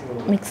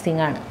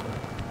 മിക്സിംഗ് ആണ്.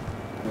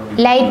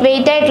 ലൈറ്റ്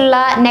വെയിറ്റ് ആയിട്ടുള്ള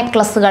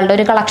നെക്ലസുകളുടെ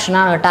ഒരു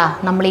കളക്ഷനാണ് കേട്ടോ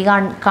നമ്മൾ ഈ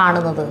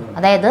കാണുന്നത്.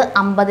 അതായത്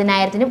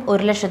 50,000-നും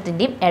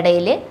 1,00,000-ൻ്റെയും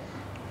ഇടയിൽ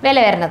വില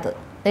വരുന്നത്.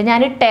 ഇത് ഞാൻ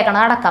ഇട്ടേക്കണം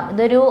അടക്കം.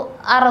 ഇതൊരു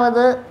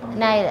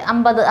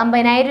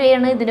 50,000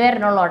 രൂപയാണ് ഇതിന്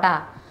വരണുള്ളൂ കേട്ടോ.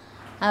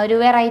 ഒരു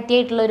വെറൈറ്റി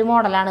ആയിട്ടുള്ള ഒരു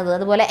മോഡലാണിത്.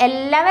 അതുപോലെ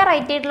എല്ലാ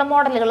വെറൈറ്റി ആയിട്ടുള്ള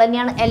മോഡലുകൾ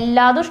തന്നെയാണ്.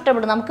 എല്ലാതും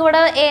ഇഷ്ടപ്പെടും.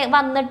 നമുക്കിവിടെ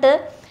വന്നിട്ട്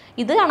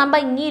ഇത് കാണാൻ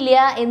ഭംഗിയില്ല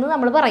എന്ന്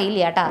നമ്മൾ പറയില്ല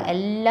കേട്ടോ.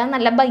 എല്ലാം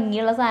നല്ല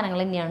ഭംഗിയുള്ള സാധനങ്ങൾ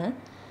തന്നെയാണ്.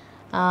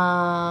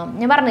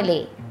 ഞാൻ പറഞ്ഞില്ലേ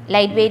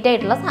ലൈറ്റ് വെയിറ്റ്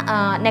ആയിട്ടുള്ള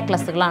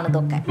നെക്ലസുകളാണ്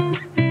ഇതൊക്കെ.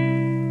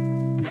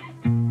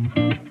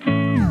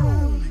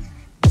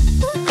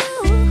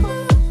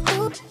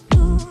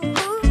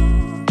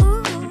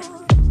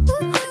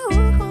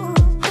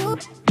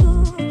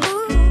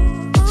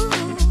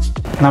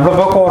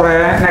 നമ്മളിപ്പോൾ കുറേ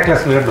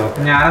നെക്ലസുകൾ ഉണ്ടോ.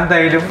 ഞാൻ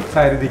എന്തായാലും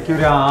സരിതിക്ക്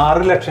ഒരു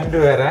 6 ലക്ഷം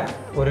രൂപ വരെ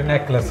ഒരു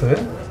നെക്ലസ്,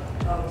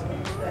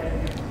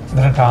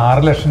 എന്നിട്ട്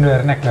 6 ലക്ഷം രൂപ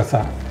വരെ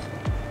നെക്ലസ്സാണ്.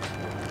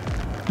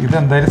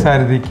 ഇതെന്തായാലും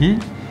സരിതിക്ക്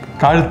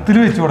കഴുത്തിൽ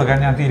വെച്ച് കൊടുക്കാൻ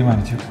ഞാൻ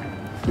തീരുമാനിച്ചു.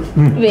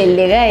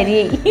 വലിയ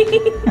കാര്യമായി.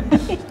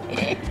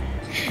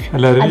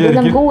 അത്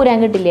നമുക്ക് ഊരാൻ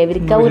കിട്ടില്ലേ,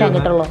 ഇവർക്ക് ഊരാൻ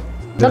കിട്ടുള്ളൂ.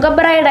 ഇതൊക്കെ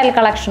ബ്രൈഡൽ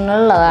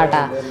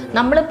കളക്ഷനുള്ളതാട്ടാ.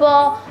 നമ്മളിപ്പോൾ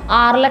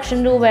 6 ലക്ഷം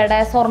രൂപയുടെ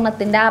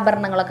സ്വർണത്തിൻ്റെ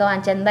ആഭരണങ്ങളൊക്കെ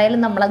വാങ്ങിച്ചാൽ എന്തായാലും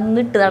നമ്മളതൊന്നും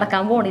ഇട്ട്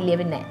നടക്കാൻ പോണില്ലേ,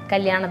 പിന്നെ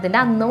കല്യാണത്തിൻ്റെ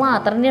അന്ന്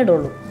മാത്രമേ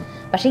ഇടുള്ളൂ.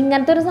 പക്ഷെ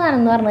ഇങ്ങനത്തെ ഒരു സാധനം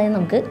എന്ന് പറഞ്ഞാൽ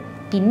നമുക്ക്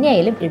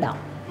പിന്നെയായാലും ഇടാം.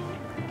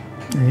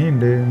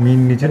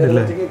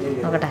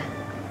 നോക്കട്ടെ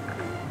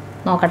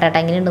നോക്കട്ടെ ഏട്ടാ,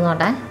 എങ്ങനെയുണ്ട്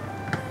നോട്ടെ.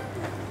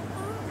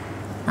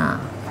 ആ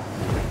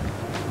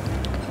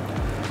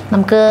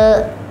നമുക്ക്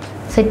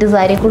സെറ്റ്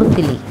സാരി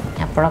കൊടുക്കില്ലേ,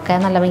 അപ്പോഴൊക്കെ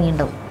നല്ല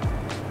ഭംഗിയുണ്ടാവും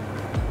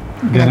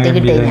ഇങ്ങനത്തെ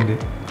കിട്ടിക്കഴിഞ്ഞാൽ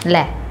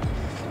അല്ലേ.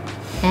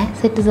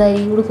 സെറ്റ് സാരി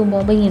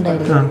കൊടുക്കുമ്പോൾ ഭംഗി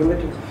ഉണ്ടാവില്ല.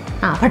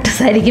 ആ പട്ടു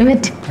സാരിക്കും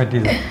പറ്റും.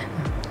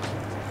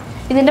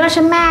 ഇതിൻ്റെ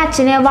പക്ഷെ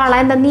മാച്ചിന് വള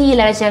എന്താ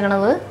നീല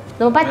വെച്ചേക്കണത്,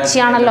 ഇത്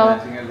പച്ചയാണല്ലോ,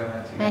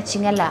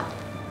 മാച്ചിങ് അല്ല.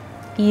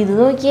 ഇത്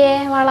നോക്കിയേ,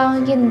 വള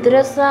നോക്കിയേ എന്ത്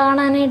രസമാണ്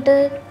കാണാനായിട്ട്.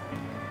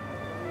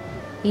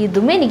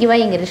 ഇതും എനിക്ക്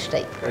ഭയങ്കര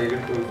ഇഷ്ടമായി.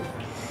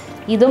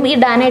 ഇതും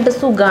ഇടാനായിട്ട്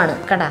സുഖമാണ്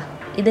കടാ.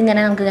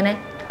 ഇതിങ്ങനെ നമുക്കിങ്ങനെ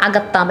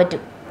അകത്താൻ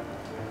പറ്റും.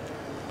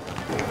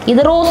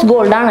 ഇത് റോസ്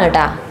ഗോൾഡാണ്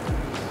കേട്ടാ.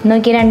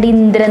 നോക്കി 2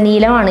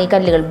 ഇന്ദ്രനീലമാണ് ഈ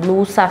കല്ലുകൾ, ബ്ലൂ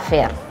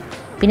സഫയർ.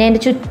 പിന്നെ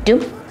അതിൻ്റെ ചുറ്റും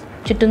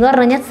എന്ന്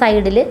പറഞ്ഞു കഴിഞ്ഞാൽ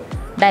സൈഡിൽ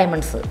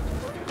ഡയമണ്ട്സ്.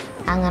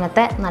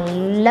 അങ്ങനത്തെ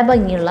നല്ല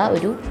ഭംഗിയുള്ള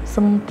ഒരു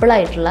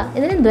സിമ്പിളായിട്ടുള്ള.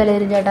 ഇതിന് എന്ത് വില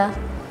വരും ചേട്ടാ?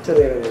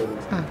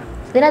 ആ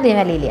ഇതിനധികം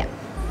വിലയില്ല,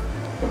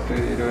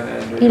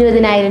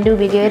 20,000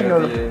 രൂപയ്ക്ക്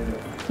വരുന്നുള്ളൂ.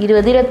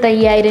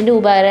 20-25,000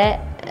 രൂപ വരെ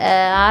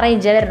ആ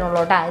റേഞ്ചേ വരുന്നുള്ളൂ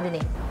കേട്ടാ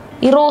ഇതിന്.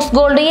 ഈ റോസ്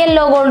ഗോൾഡ്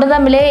യെല്ലോ ഗോൾഡ്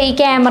തമ്മിൽ ഈ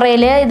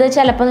ക്യാമറയിൽ ഇത്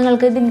ചിലപ്പോൾ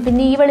നിങ്ങൾക്ക്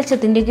പിന്നെ ഈ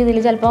വെളിച്ചത്തിൻ്റെയൊക്കെ ഇതിൽ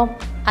ചിലപ്പോൾ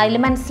അതിൽ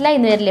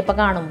മനസ്സിലായിന്ന് വരില്ല ഇപ്പോൾ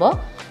കാണുമ്പോൾ.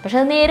 പക്ഷെ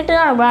അത് നേരിട്ട്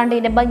കാണുമ്പോഴാണ്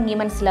ഇതിൻ്റെ ഭംഗി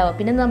മനസ്സിലാവുക.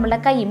 പിന്നെ നമ്മുടെ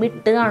കൈമ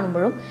ഇട്ട്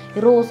കാണുമ്പോഴും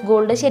ഈ റോസ്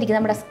ഗോൾഡ് ശരിക്കും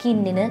നമ്മുടെ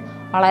സ്കിന്നിന്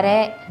വളരെ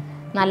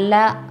നല്ല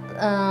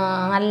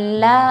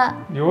നല്ല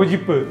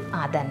യോജിപ്പ്.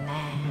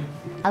 അതന്നെ,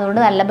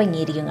 അതുകൊണ്ട് നല്ല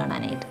ഭംഗിയായിരിക്കും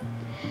കാണാനായിട്ട്.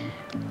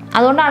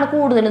 അതുകൊണ്ടാണ്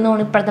കൂടുതലും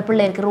തോന്നുന്നു ഇപ്പോഴത്തെ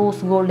പിള്ളേർക്ക്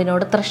റോസ്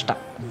ഗോൾഡിനോട് ഇത്ര ഇഷ്ടം.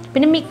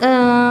 പിന്നെ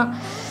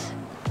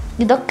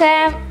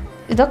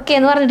ഇതൊക്കെ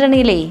എന്ന്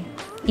പറഞ്ഞിട്ടുണ്ടെങ്കിലേ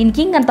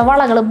എനിക്ക് ഇങ്ങനത്തെ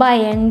വളകൾ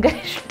ഭയങ്കര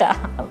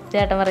ഇഷ്ടമാണ്.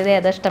 ചേട്ടൻ പറയുന്നത്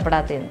ഏതാ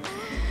ഇഷ്ടപ്പെടാത്തതെന്ന്.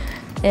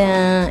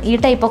 ഈ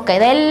ടൈപ്പൊക്കെ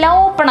ഇതെല്ലാം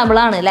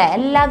ഓപ്പണബിളാണ് അല്ലേ,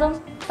 എല്ലാതും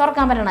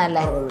തുറക്കാൻ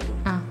പറ്റണല്ലേ.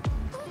 ആ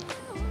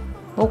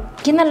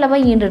ഒക്കെ നല്ല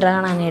ഭംഗിയുണ്ട്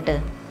കാണാനായിട്ട്.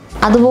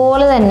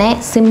 അതുപോലെ തന്നെ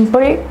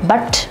സിമ്പിൾ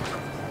ബട്ട്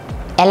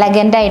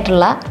എലഗൻ്റ്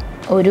ആയിട്ടുള്ള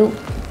ഒരു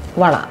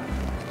വള.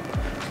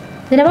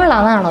 ഇതിൻ്റെ വള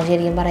എന്നാണോ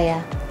ശരിക്കും പറയാ,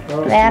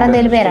 വേറെ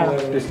എന്തെങ്കിലും പേരാണോ?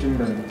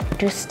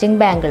 Twisting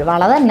bangle.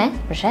 വള തന്നെ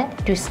പക്ഷെ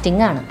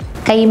ട്വിസ്റ്റിംഗ് ആണ്.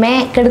 കൈമേ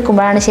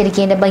കെടുക്കുമ്പോഴാണ്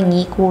ശരിക്കും അതിൻ്റെ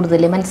ഭംഗി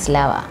കൂടുതൽ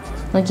മനസ്സിലാവുക.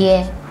 നോക്കിയേ,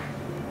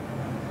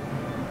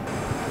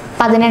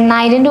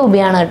 18,000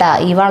 രൂപയാണ് കേട്ടോ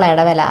ഈ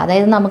വളയുടെ വില.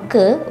 അതായത്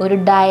നമുക്ക് ഒരു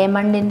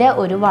ഡയമണ്ടിൻ്റെ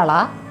ഒരു വള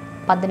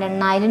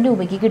 18,000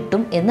 രൂപയ്ക്ക്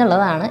കിട്ടും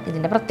എന്നുള്ളതാണ്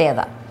ഇതിൻ്റെ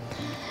പ്രത്യേകത.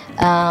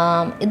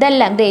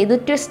 ഇതെല്ലാം ഇത്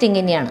ട്വിസ്റ്റിംഗ്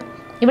തന്നെയാണ്.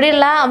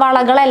 ഇവിടെയുള്ള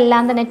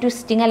വളകളെല്ലാം തന്നെ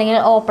ട്വിസ്റ്റിംഗ് അല്ലെങ്കിൽ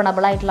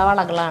ഓപ്പണബിൾ ആയിട്ടുള്ള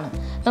വളകളാണ്.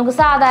 നമുക്ക്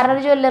സാധാരണ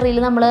ഒരു ജ്വല്ലറിയിൽ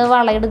നമ്മൾ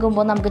വള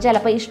എടുക്കുമ്പോൾ നമുക്ക്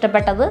ചിലപ്പോൾ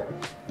ഇഷ്ടപ്പെട്ടത്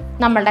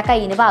നമ്മളുടെ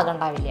കയ്യിന് പാകം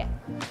ഉണ്ടാവില്ല,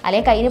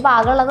 അല്ലെങ്കിൽ കയ്യിന്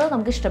പാകമുള്ളത്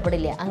നമുക്ക്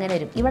ഇഷ്ടപ്പെടില്ല, അങ്ങനെ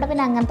വരും. ഇവിടെ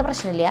പിന്നെ അങ്ങനത്തെ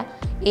പ്രശ്നമില്ല.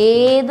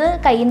 ഏത്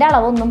കയ്യിൻ്റെ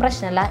അളവൊന്നും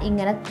പ്രശ്നമില്ല.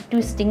 ഇങ്ങനെ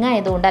ട്വിസ്റ്റിംഗ്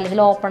ആയതുകൊണ്ട്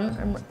അല്ലെങ്കിൽ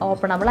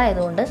ഓപ്പണബിൾ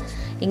ആയതുകൊണ്ട്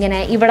ഇങ്ങനെ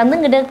ഇവിടെ നിന്ന്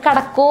ഇങ്ങോട്ട്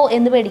കടക്കോ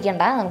എന്ന്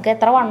പേടിക്കേണ്ട. നമുക്ക്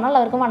എത്ര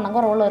വണ്ണമുള്ളവർക്കും വണ്ണം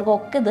കുറവുള്ളവർക്കും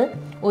ഒക്കെ ഇത്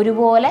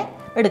ഒരുപോലെ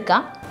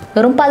എടുക്കാം.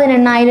 വെറും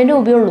 18,000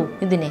 രൂപയുള്ളൂ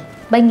ഇതിന്.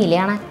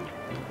 ഭംഗിയിലാണ്.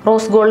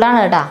 റോസ് ഗോൾഡാണ്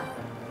കേട്ടാ.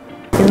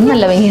 ഇത്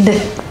നല്ല ഭംഗിയുണ്ട്.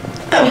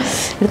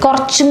 ഇത്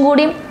കുറച്ചും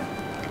കൂടിയും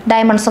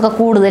ഡയമണ്ട്സൊക്കെ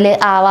കൂടുതൽ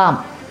ആവാം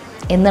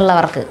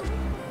എന്നുള്ളവർക്ക്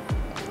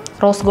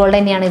റോസ് ഗോൾഡ്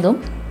തന്നെയാണ് ഇതും.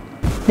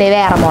 ഇത്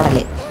വേറെ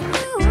മോഡല്.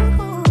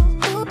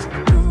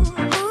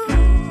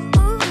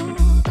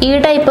 ഈ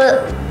ടൈപ്പ്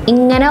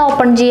ഇങ്ങനെ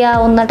ഓപ്പൺ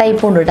ചെയ്യാവുന്ന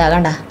ടൈപ്പ് ഉണ്ട് കേട്ടോ.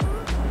 കണ്ട,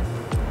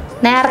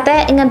 നേരത്തെ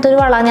ഇങ്ങനത്തെ ഒരു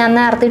വള ഞാൻ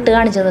നേരത്തെ ഇട്ട്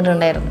കാണിച്ചു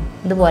തന്നിട്ടുണ്ടായിരുന്നു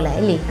ഇതുപോലെ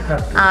അല്ലേ,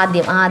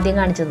 ആദ്യം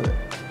കാണിച്ചത്.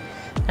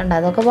 കണ്ട,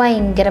 അതൊക്കെ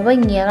ഭയങ്കര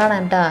ഭംഗിയാണ്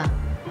കാണാൻ കേട്ടാ.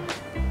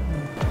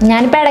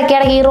 ഞാനിപ്പോൾ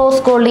ഇടയ്ക്കിടയ്ക്ക് ഈ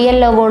റോസ് ഗോൾഡ്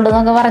യെല്ലോ ഗോൾഡ്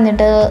എന്നൊക്കെ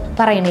പറഞ്ഞിട്ട്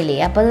പറയണില്ലേ,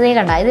 അപ്പോൾ ഇതേ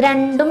കണ്ട, ഇത്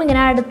രണ്ടും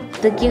ഇങ്ങനെ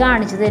അടുത്തേക്ക്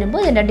കാണിച്ചു തരുമ്പോൾ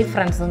ഇതിൻ്റെ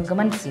ഡിഫറൻസ് നിങ്ങൾക്ക്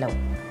മനസ്സിലാവും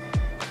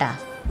കേട്ടാ.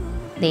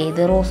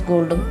 ഇത് റോസ്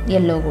ഗോൾഡും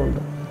യെല്ലോ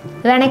ഗോൾഡും.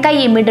 ഇത് വേണമെങ്കിൽ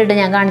കയ്യമ്മിട്ടിട്ട്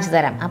ഞാൻ കാണിച്ചു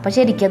തരാം, അപ്പോൾ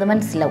ശരിക്കും അത്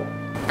മനസ്സിലാവും.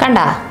 കണ്ട,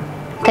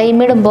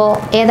 കയ്യമ്മിടുമ്പോൾ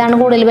ഏതാണ്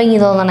കൂടുതൽ ഭംഗി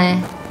തോന്നണേ?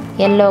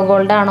 യെല്ലോ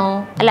ഗോൾഡാണോ?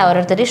 അല്ല,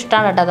 ഓരോരുത്തരും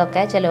ഇഷ്ടമാണ് കേട്ടോ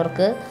അതൊക്കെ.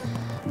 ചിലവർക്ക്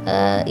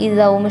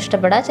ഇതാവും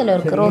ഇഷ്ടപ്പെടാ,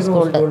 ചിലവർക്ക് റോസ്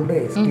ഗോൾഡ്.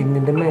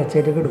 സ്കിന്നിന്റെ മാച്ച്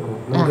ആയിട്ട് എടുക്കും.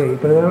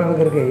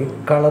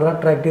 കളർ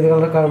അട്രാക്ട് ചെയ്ത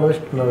കളർ കാണുന്നത്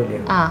ഇഷ്ടമുണ്ടാവില്ല.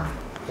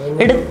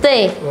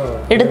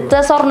 എടുത്ത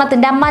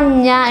സ്വർണത്തിന്റെ ആ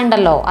മഞ്ഞ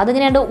ഉണ്ടല്ലോ,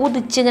 അതിങ്ങനെ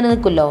ഉദിച്ചിങ്ങനെ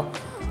നിൽക്കുമല്ലോ,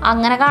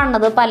 അങ്ങനെ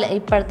കാണുന്നത്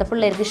ഇപ്പോഴത്തെ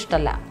പിള്ളേർക്ക്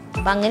ഇഷ്ടമല്ല.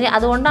 അപ്പം അങ്ങനെ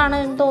അതുകൊണ്ടാണ്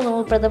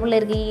തോന്നുന്നു ഇപ്പോഴത്തെ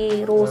പിള്ളേർക്ക് ഈ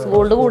റോസ്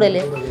ഗോൾഡ് കൂടുതൽ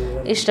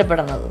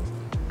ഇഷ്ടപ്പെടുന്നത്.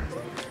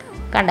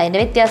 കണ്ട,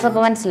 അതിൻ്റെ വ്യത്യാസം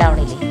ഇപ്പോൾ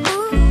മനസ്സിലാവണില്ലേ?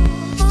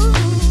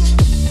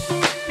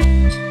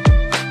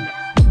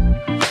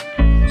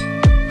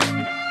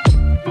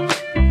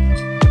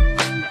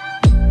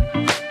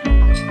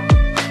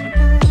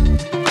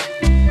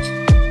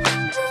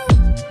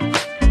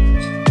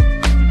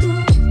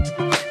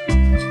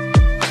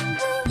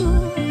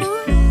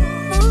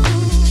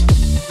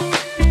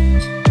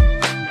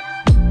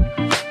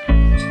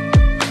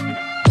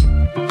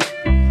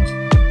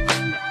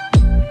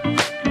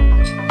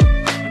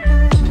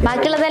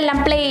 ബാക്കിയുള്ളതെല്ലാം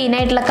പ്ലെയിൻ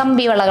ആയിട്ടുള്ള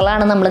കമ്പി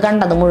വളകളാണ് നമ്മൾ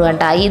കണ്ടത് മുഴുവൻ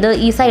കേട്ടോ. ഇത്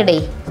ഈ സൈഡേ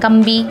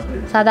കമ്പി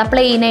സാധാ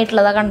പ്ലെയിൻ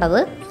ആയിട്ടുള്ളതാണ് കണ്ടത്.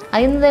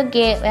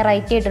 അതിന്നൊക്കെ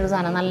വെറൈറ്റി ആയിട്ടൊരു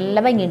സാധനം നല്ല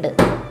ഭംഗിയുണ്ട്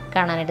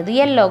കാണാനായിട്ട്. ഇത്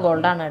യെല്ലോ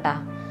ഗോൾഡാണ് കേട്ടോ.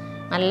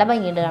 നല്ല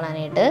ഭംഗിയുണ്ട്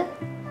കാണാനായിട്ട്.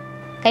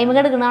 കൈമ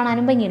എടുക്കുന്ന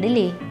കാണാനും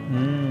ഭംഗിയുണ്ടില്ലേ.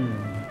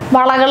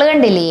 വളകൾ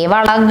കണ്ടില്ലേ?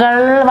 വളകൾ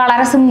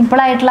വളരെ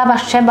സിമ്പിളായിട്ടുള്ള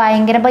പക്ഷെ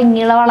ഭയങ്കര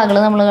ഭംഗിയുള്ള വളകൾ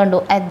നമ്മൾ കണ്ടു.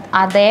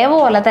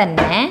 അതേപോലെ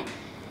തന്നെ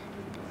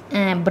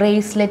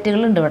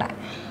ബ്രേസ്ലെറ്റുകളുണ്ട് ഇവിടെ.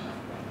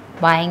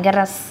 ഭയങ്കര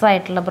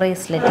രസമായിട്ടുള്ള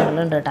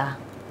ബ്രേസ്ലെറ്റുകളുണ്ട് കേട്ടോ.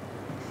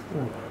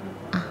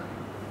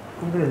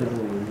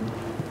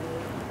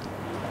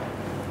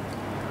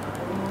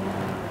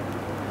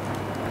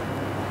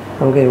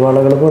 നമുക്ക്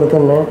വളകൾ പോലെ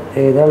തന്നെ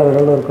ഏത്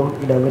അളവിലുള്ളവർക്കും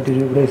ഇടാൻ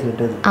പറ്റിയൊരു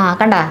ബ്രേസ്ലെറ്റ്.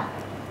 കണ്ടാ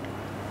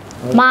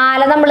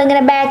മാല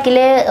നമ്മളിങ്ങനെ ബാക്കിൽ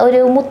ഒരു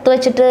മുത്ത്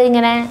വെച്ചിട്ട്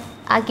ഇങ്ങനെ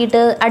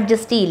ആക്കിയിട്ട്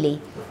അഡ്ജസ്റ്റ് ചെയ്യില്ലേ,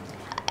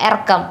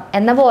 ഇറക്കം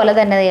എന്ന പോലെ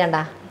തന്നെ കണ്ട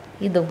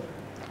ഇതും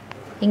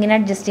ഇങ്ങനെ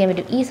അഡ്ജസ്റ്റ് ചെയ്യാൻ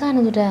പറ്റും. ഈ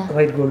സാധനം ഇത്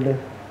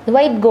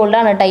വൈറ്റ്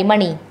ഗോൾഡാണ് കേട്ടോ. ഈ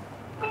മണി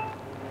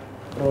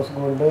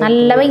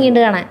നല്ല ഭംഗിയുണ്ട്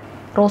കാണാൻ.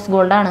 റോസ്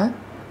ഗോൾഡാണ്,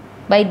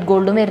 വൈറ്റ്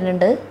ഗോൾഡും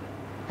വരുന്നുണ്ട്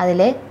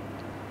അതിൽ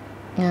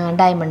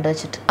ഡയമണ്ട്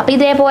വെച്ചിട്ട്. അപ്പോൾ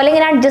ഇതേപോലെ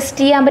ഇങ്ങനെ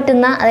അഡ്ജസ്റ്റ് ചെയ്യാൻ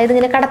പറ്റുന്ന, അതായത്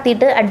ഇങ്ങനെ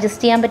കടത്തിയിട്ട്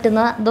അഡ്ജസ്റ്റ് ചെയ്യാൻ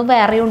പറ്റുന്ന ഇതും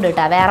വേറെയും ഉണ്ട്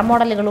കേട്ടോ. വേറെ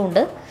മോഡലുകളും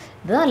ഉണ്ട്.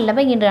 ഇത് നല്ല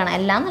ഭംഗിയുണ്ട് കാണാൻ,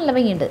 എല്ലാം നല്ല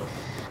ഭംഗിയുണ്ട്.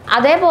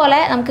 അതേപോലെ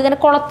നമുക്കിങ്ങനെ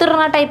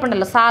കുളത്തിടുന്ന ടൈപ്പ്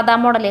ഉണ്ടല്ലോ, സാധാ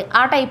മോഡൽ,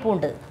 ആ ടൈപ്പും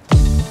ഉണ്ട്.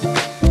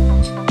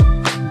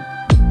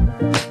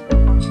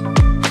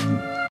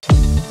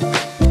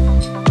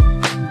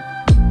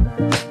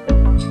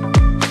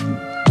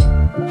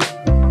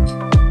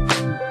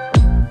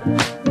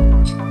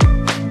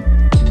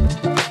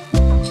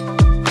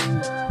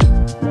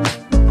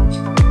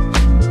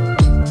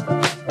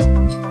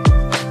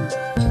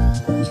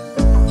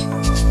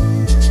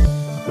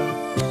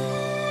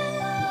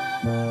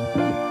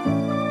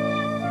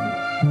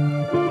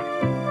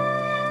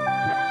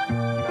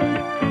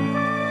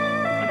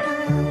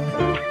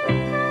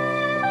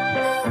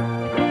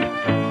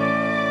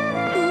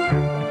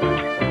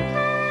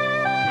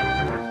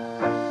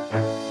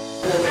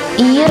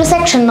 ഈ ഒരു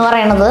സെക്ഷൻ എന്ന്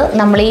പറയുന്നത്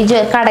നമ്മൾ ഈ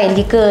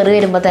കടയിലേക്ക് കയറി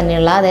വരുമ്പോൾ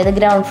തന്നെയുള്ള, അതായത്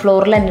ഗ്രൗണ്ട്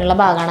ഫ്ലോറിൽ തന്നെയുള്ള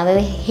ഭാഗമാണ്.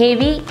 അതായത്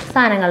ഹെവി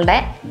സാധനങ്ങളുടെ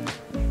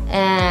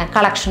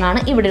കളക്ഷനാണ്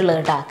ഇവിടെ ഉള്ളത്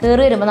കേട്ടോ.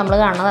 കയറി വരുമ്പോൾ നമ്മൾ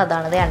കാണുന്നത്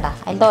അതാണ്. ഇത് വേണ്ട,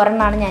 അതിൽ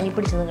ഒരെണ്ണമാണ് ഞാൻ ഈ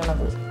പിടിച്ച്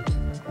നിൽക്കുന്നത്.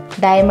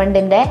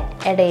 ഡയമണ്ടിൻ്റെ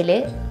ഇടയിൽ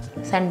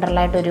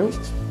സെൻട്രലായിട്ടൊരു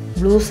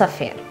ബ്ലൂ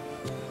സഫയർ.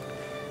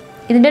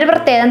 ഇതിൻ്റെ ഒരു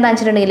പ്രത്യേകത എന്താണെന്ന്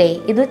വെച്ചിട്ടുണ്ടെങ്കിലേ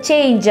ഇത്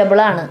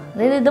ചേഞ്ചബിൾ ആണ്.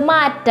 അതായത് ഇത്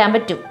മാറ്റാൻ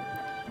പറ്റും.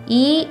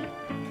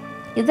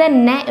 ഇത്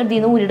തന്നെ ഇതിൽ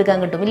നിന്ന് ഊരിയെടുക്കാൻ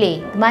കിട്ടും ഇല്ലേ.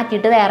 ഇത്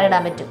മാറ്റിയിട്ട് വേറെ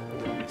ഇടാൻ പറ്റും.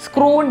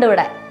 സ്ക്രൂ ഉണ്ട്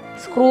ഇവിടെ,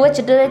 സ്ക്രൂ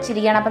വെച്ചിട്ട്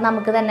വെച്ചിരിക്കുകയാണ്. അപ്പം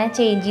നമുക്ക് തന്നെ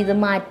ചേഞ്ച് ചെയ്ത്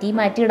മാറ്റി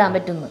ഇടാൻ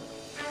പറ്റുന്നു.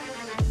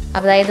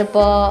 അതായത്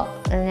ഇപ്പോൾ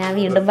ഞാൻ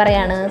വീണ്ടും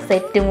പറയാണ്,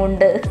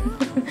 സെറ്റുമുണ്ട്.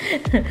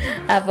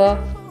 അപ്പോൾ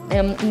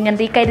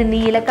ഇങ്ങനത്തെ ഈ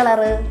കരിനീല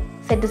കളറ്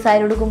സെറ്റ്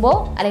സാരി എടുക്കുമ്പോൾ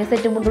അല്ലെങ്കിൽ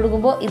സെറ്റ് മുണ്ട്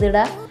എടുക്കുമ്പോൾ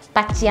ഇതിടാം.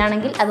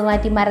 പച്ചയാണെങ്കിൽ അത്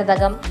മാറ്റി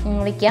മരതകം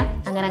വയ്ക്കാം.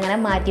 അങ്ങനെ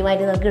മാറ്റി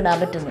നമുക്ക് ഇടാൻ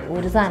പറ്റുന്നു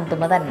ഒരു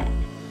സാധനത്തുമ്പോൾ തന്നെ.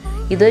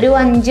 ഇതൊരു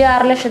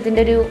 5-6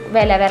 ലക്ഷത്തിൻ്റെ ഒരു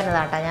വില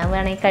വരുന്നതാട്ടോ. ഞാൻ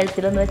വേണമെങ്കിൽ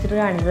കഴുത്തിലൊന്ന് വെച്ചിട്ട്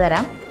കാണിച്ചു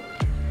തരാം.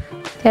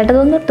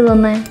 ചേട്ടതൊന്നും ഇട്ട്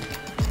തന്നേ.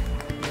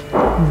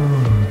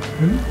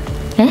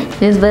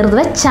 വെറുതെ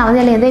വെച്ചാൽ മതി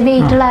അല്ലേ. അതേ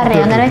വെയിറ്റ് ഉള്ള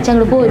അറിയാം. അങ്ങനെ വെച്ചാൽ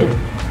അങ്ങോട്ട് പോരും.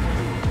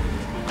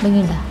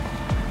 ഭംഗിയുണ്ടോ?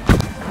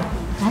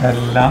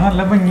 എല്ലാം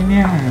നല്ല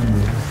ഭംഗിയാണ്.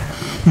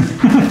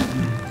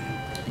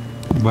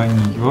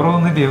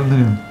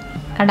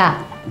 കണ്ടാ.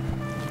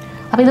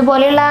 അപ്പം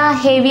ഇതുപോലെയുള്ള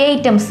ഹെവി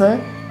ഐറ്റംസ്,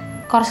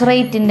 കുറച്ച്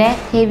റേറ്റിൻ്റെ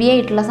ഹെവി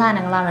ആയിട്ടുള്ള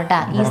സാധനങ്ങളാണ് കേട്ടോ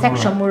ഈ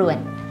സെക്ഷൻ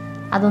മുഴുവൻ.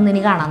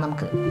 അതൊന്നിനി കാണാം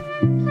നമുക്ക്.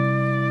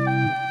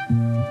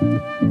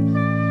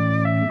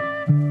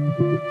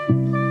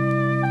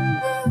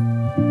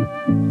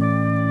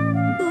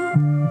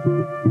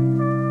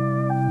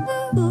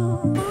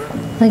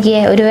 നോക്കിയേ,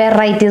 ഒരു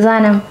വെറൈറ്റി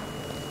സാധനം.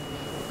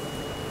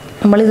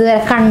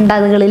 നമ്മളിതുവരെ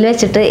കണ്ടതുകളിൽ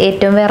വെച്ചിട്ട്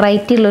ഏറ്റവും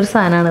വെറൈറ്റി ഉള്ളൊരു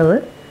സാധനമാണിത്.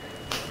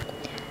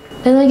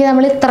 ഇത് നോക്കി,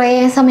 നമ്മൾ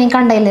ഇത്രയും സമയം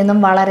കണ്ടതിൽ നിന്നും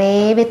വളരെ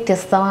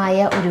വ്യത്യസ്തമായ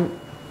ഒരു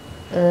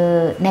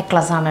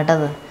നെക്ലസ്സാണ്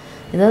കേട്ടത്.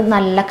 ഇത്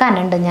നല്ല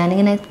കനമുണ്ട്.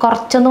 ഞാനിങ്ങനെ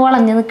കുറച്ചൊന്ന്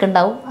വളഞ്ഞ്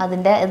നിൽക്കുന്നുണ്ടാവും.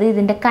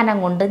 ഇതിൻ്റെ കനം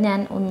കൊണ്ട്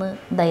ഞാൻ ഒന്ന്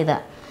ഇതാ.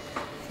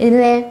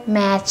 ഇതിന്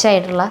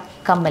മാച്ചായിട്ടുള്ള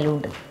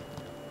കമ്മലുണ്ട്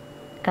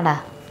കണ്ടാ.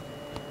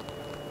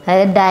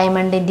 അതായത്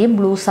ഡയമണ്ടിൻ്റെയും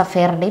ബ്ലൂ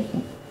സഫയറിൻ്റെയും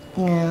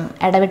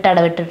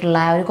ഇടവിട്ടിട്ടുള്ള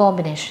ആ ഒരു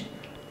കോമ്പിനേഷൻ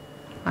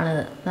ആണിത്.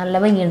 നല്ല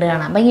ഭംഗിയുണ്ട്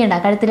കാണാൻ. ഭംഗിയുണ്ടാ?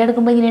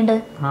 കഴുത്തിലെടുക്കുമ്പോൾ എങ്ങനെയുണ്ട്?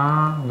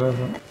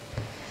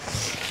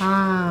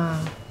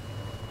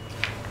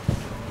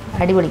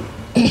 അടിപൊളി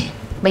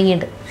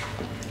ഭംഗിയുണ്ട്.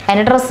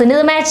 അതിൻ്റെ ഡ്രസ്സിന്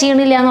ഇത് മാച്ച്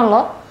ചെയ്യണില്ല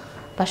എന്നുള്ളൂ,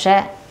 പക്ഷേ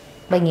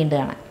ഭംഗിയുണ്ട്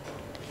കാണാൻ.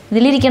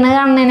 ഇതിലിരിക്കണത്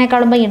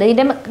കാണുന്നതിനേക്കാളും ഭംഗിയുണ്ട്.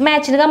 ഇതിൻ്റെ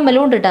മാച്ചിന്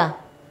കമ്മലും ഉണ്ട് കേട്ടോ.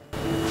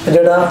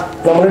 ചേട്ടാ,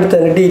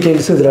 നമ്മളെടുത്തതിൻ്റെ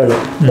ഡീറ്റെയിൽസ് ഇതിലാണ്.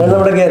 ഇതാണ്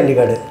നമ്മുടെ ഗ്യാരണ്ടി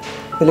കാർഡ്.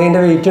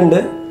 ഇതിൻ്റെ വെയിറ്റ് ഉണ്ട്,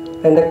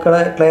 അതിൻ്റെ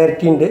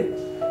ക്ലാരിറ്റി ഉണ്ട്,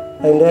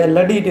 അതിൻ്റെ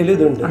എല്ലാ ഡീറ്റെയിലും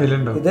ഇതുണ്ട്.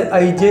 ഇത്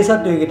IJ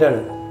സർട്ടിഫിക്കറ്റ്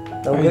ആണ്.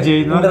 നമുക്ക്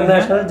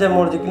ഇന്റർനാഷണൽ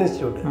ജെമോളജിക്കൽ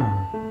ഇൻസ്റ്റിറ്റ്യൂട്ട്.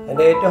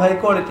 അതിൻ്റെ ഏറ്റവും ഹൈ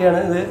ക്വാളിറ്റിയാണ്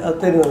അത്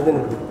തരുന്നത്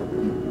നിങ്ങൾക്ക്.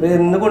 ഇത്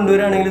എന്ന്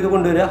കൊണ്ടുവരികയാണെങ്കിൽ ഇത്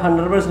കൊണ്ടുവരിക.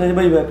 100%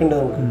 ബൈബാക്ക് ഉണ്ട്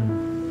നമുക്ക്.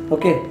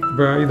 ഓക്കെ,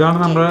 ഇതാണ്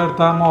നമ്മുടെ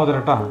അടുത്ത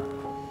മോതിരട്ടാ.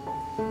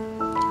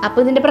 അപ്പോൾ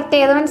ഇതിൻ്റെ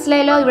പ്രത്യേകത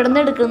മനസ്സിലായല്ലോ. ഇവിടെ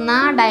നിന്ന് എടുക്കുന്ന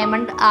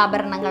ഡയമണ്ട്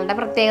ആഭരണങ്ങളുടെ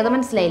പ്രത്യേകത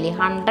മനസ്സിലായില്ലേ?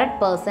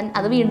 100%.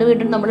 അത്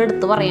വീണ്ടും നമ്മൾ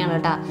എടുത്തു പറയാണ്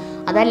കേട്ടോ.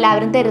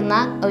 അതെല്ലാവരും തരുന്ന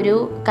ഒരു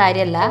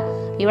കാര്യമല്ല.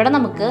 ഇവിടെ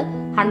നമുക്ക്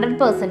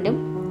 100%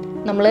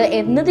 നമ്മൾ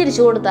എന്ന്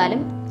തിരിച്ചു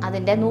കൊടുത്താലും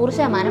അതിൻ്റെ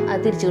 100% അത്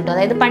തിരിച്ചു കിട്ടും.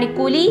 അതായത്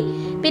പണിക്കൂലി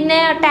പിന്നെ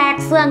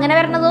ടാക്സ് അങ്ങനെ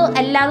വരണത്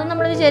എല്ലാതും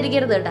നമ്മൾ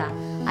വിചാരിക്കരുത് കേട്ടോ.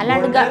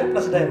 അല്ലാണ്ട്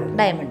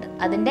ഡയമണ്ട്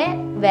അതിൻ്റെ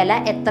വില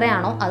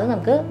എത്രയാണോ അത്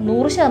നമുക്ക്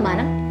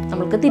 100%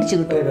 നമുക്ക് തിരിച്ചു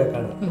കിട്ടും.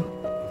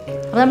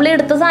 അപ്പോൾ നമ്മൾ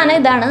എടുത്ത സാധനം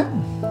ഇതാണ്.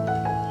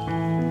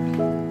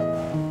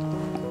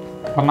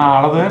 അപ്പൊ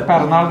നാളെ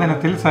പിറന്നാൾ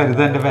ദിനത്തിൽ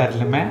സരിത എന്റെ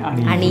പേരിലുമേ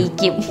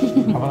അണിയിക്കും.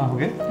 അപ്പൊ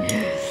നമുക്ക്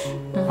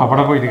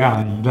അവിടെ പോയിട്ട്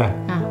കാണാൻ.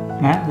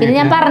 പിന്നെ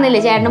ഞാൻ പറഞ്ഞില്ലേ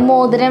ചേട്ടന്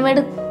മോതിരം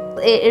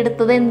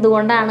എടുത്തത്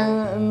എന്തുകൊണ്ടാണ്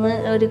എന്ന്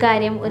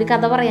ഒരു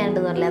കഥ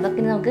പറയാനുണ്ടെന്ന് പറഞ്ഞില്ലേ,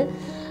 അതൊക്കെ നമുക്ക്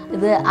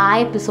ഇത് ആ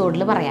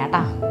എപ്പിസോഡിൽ പറയാം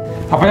കേട്ടാ.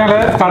 അപ്പൊ ഞങ്ങള്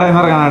കടയിൽ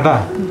നിന്ന് ഇറങ്ങാം കേട്ടാ.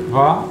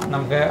 അപ്പൊ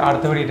നമുക്ക്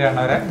അടുത്ത വീഡിയോ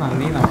കാണുന്നവരെ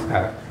നന്ദി,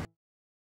 നമസ്കാരം.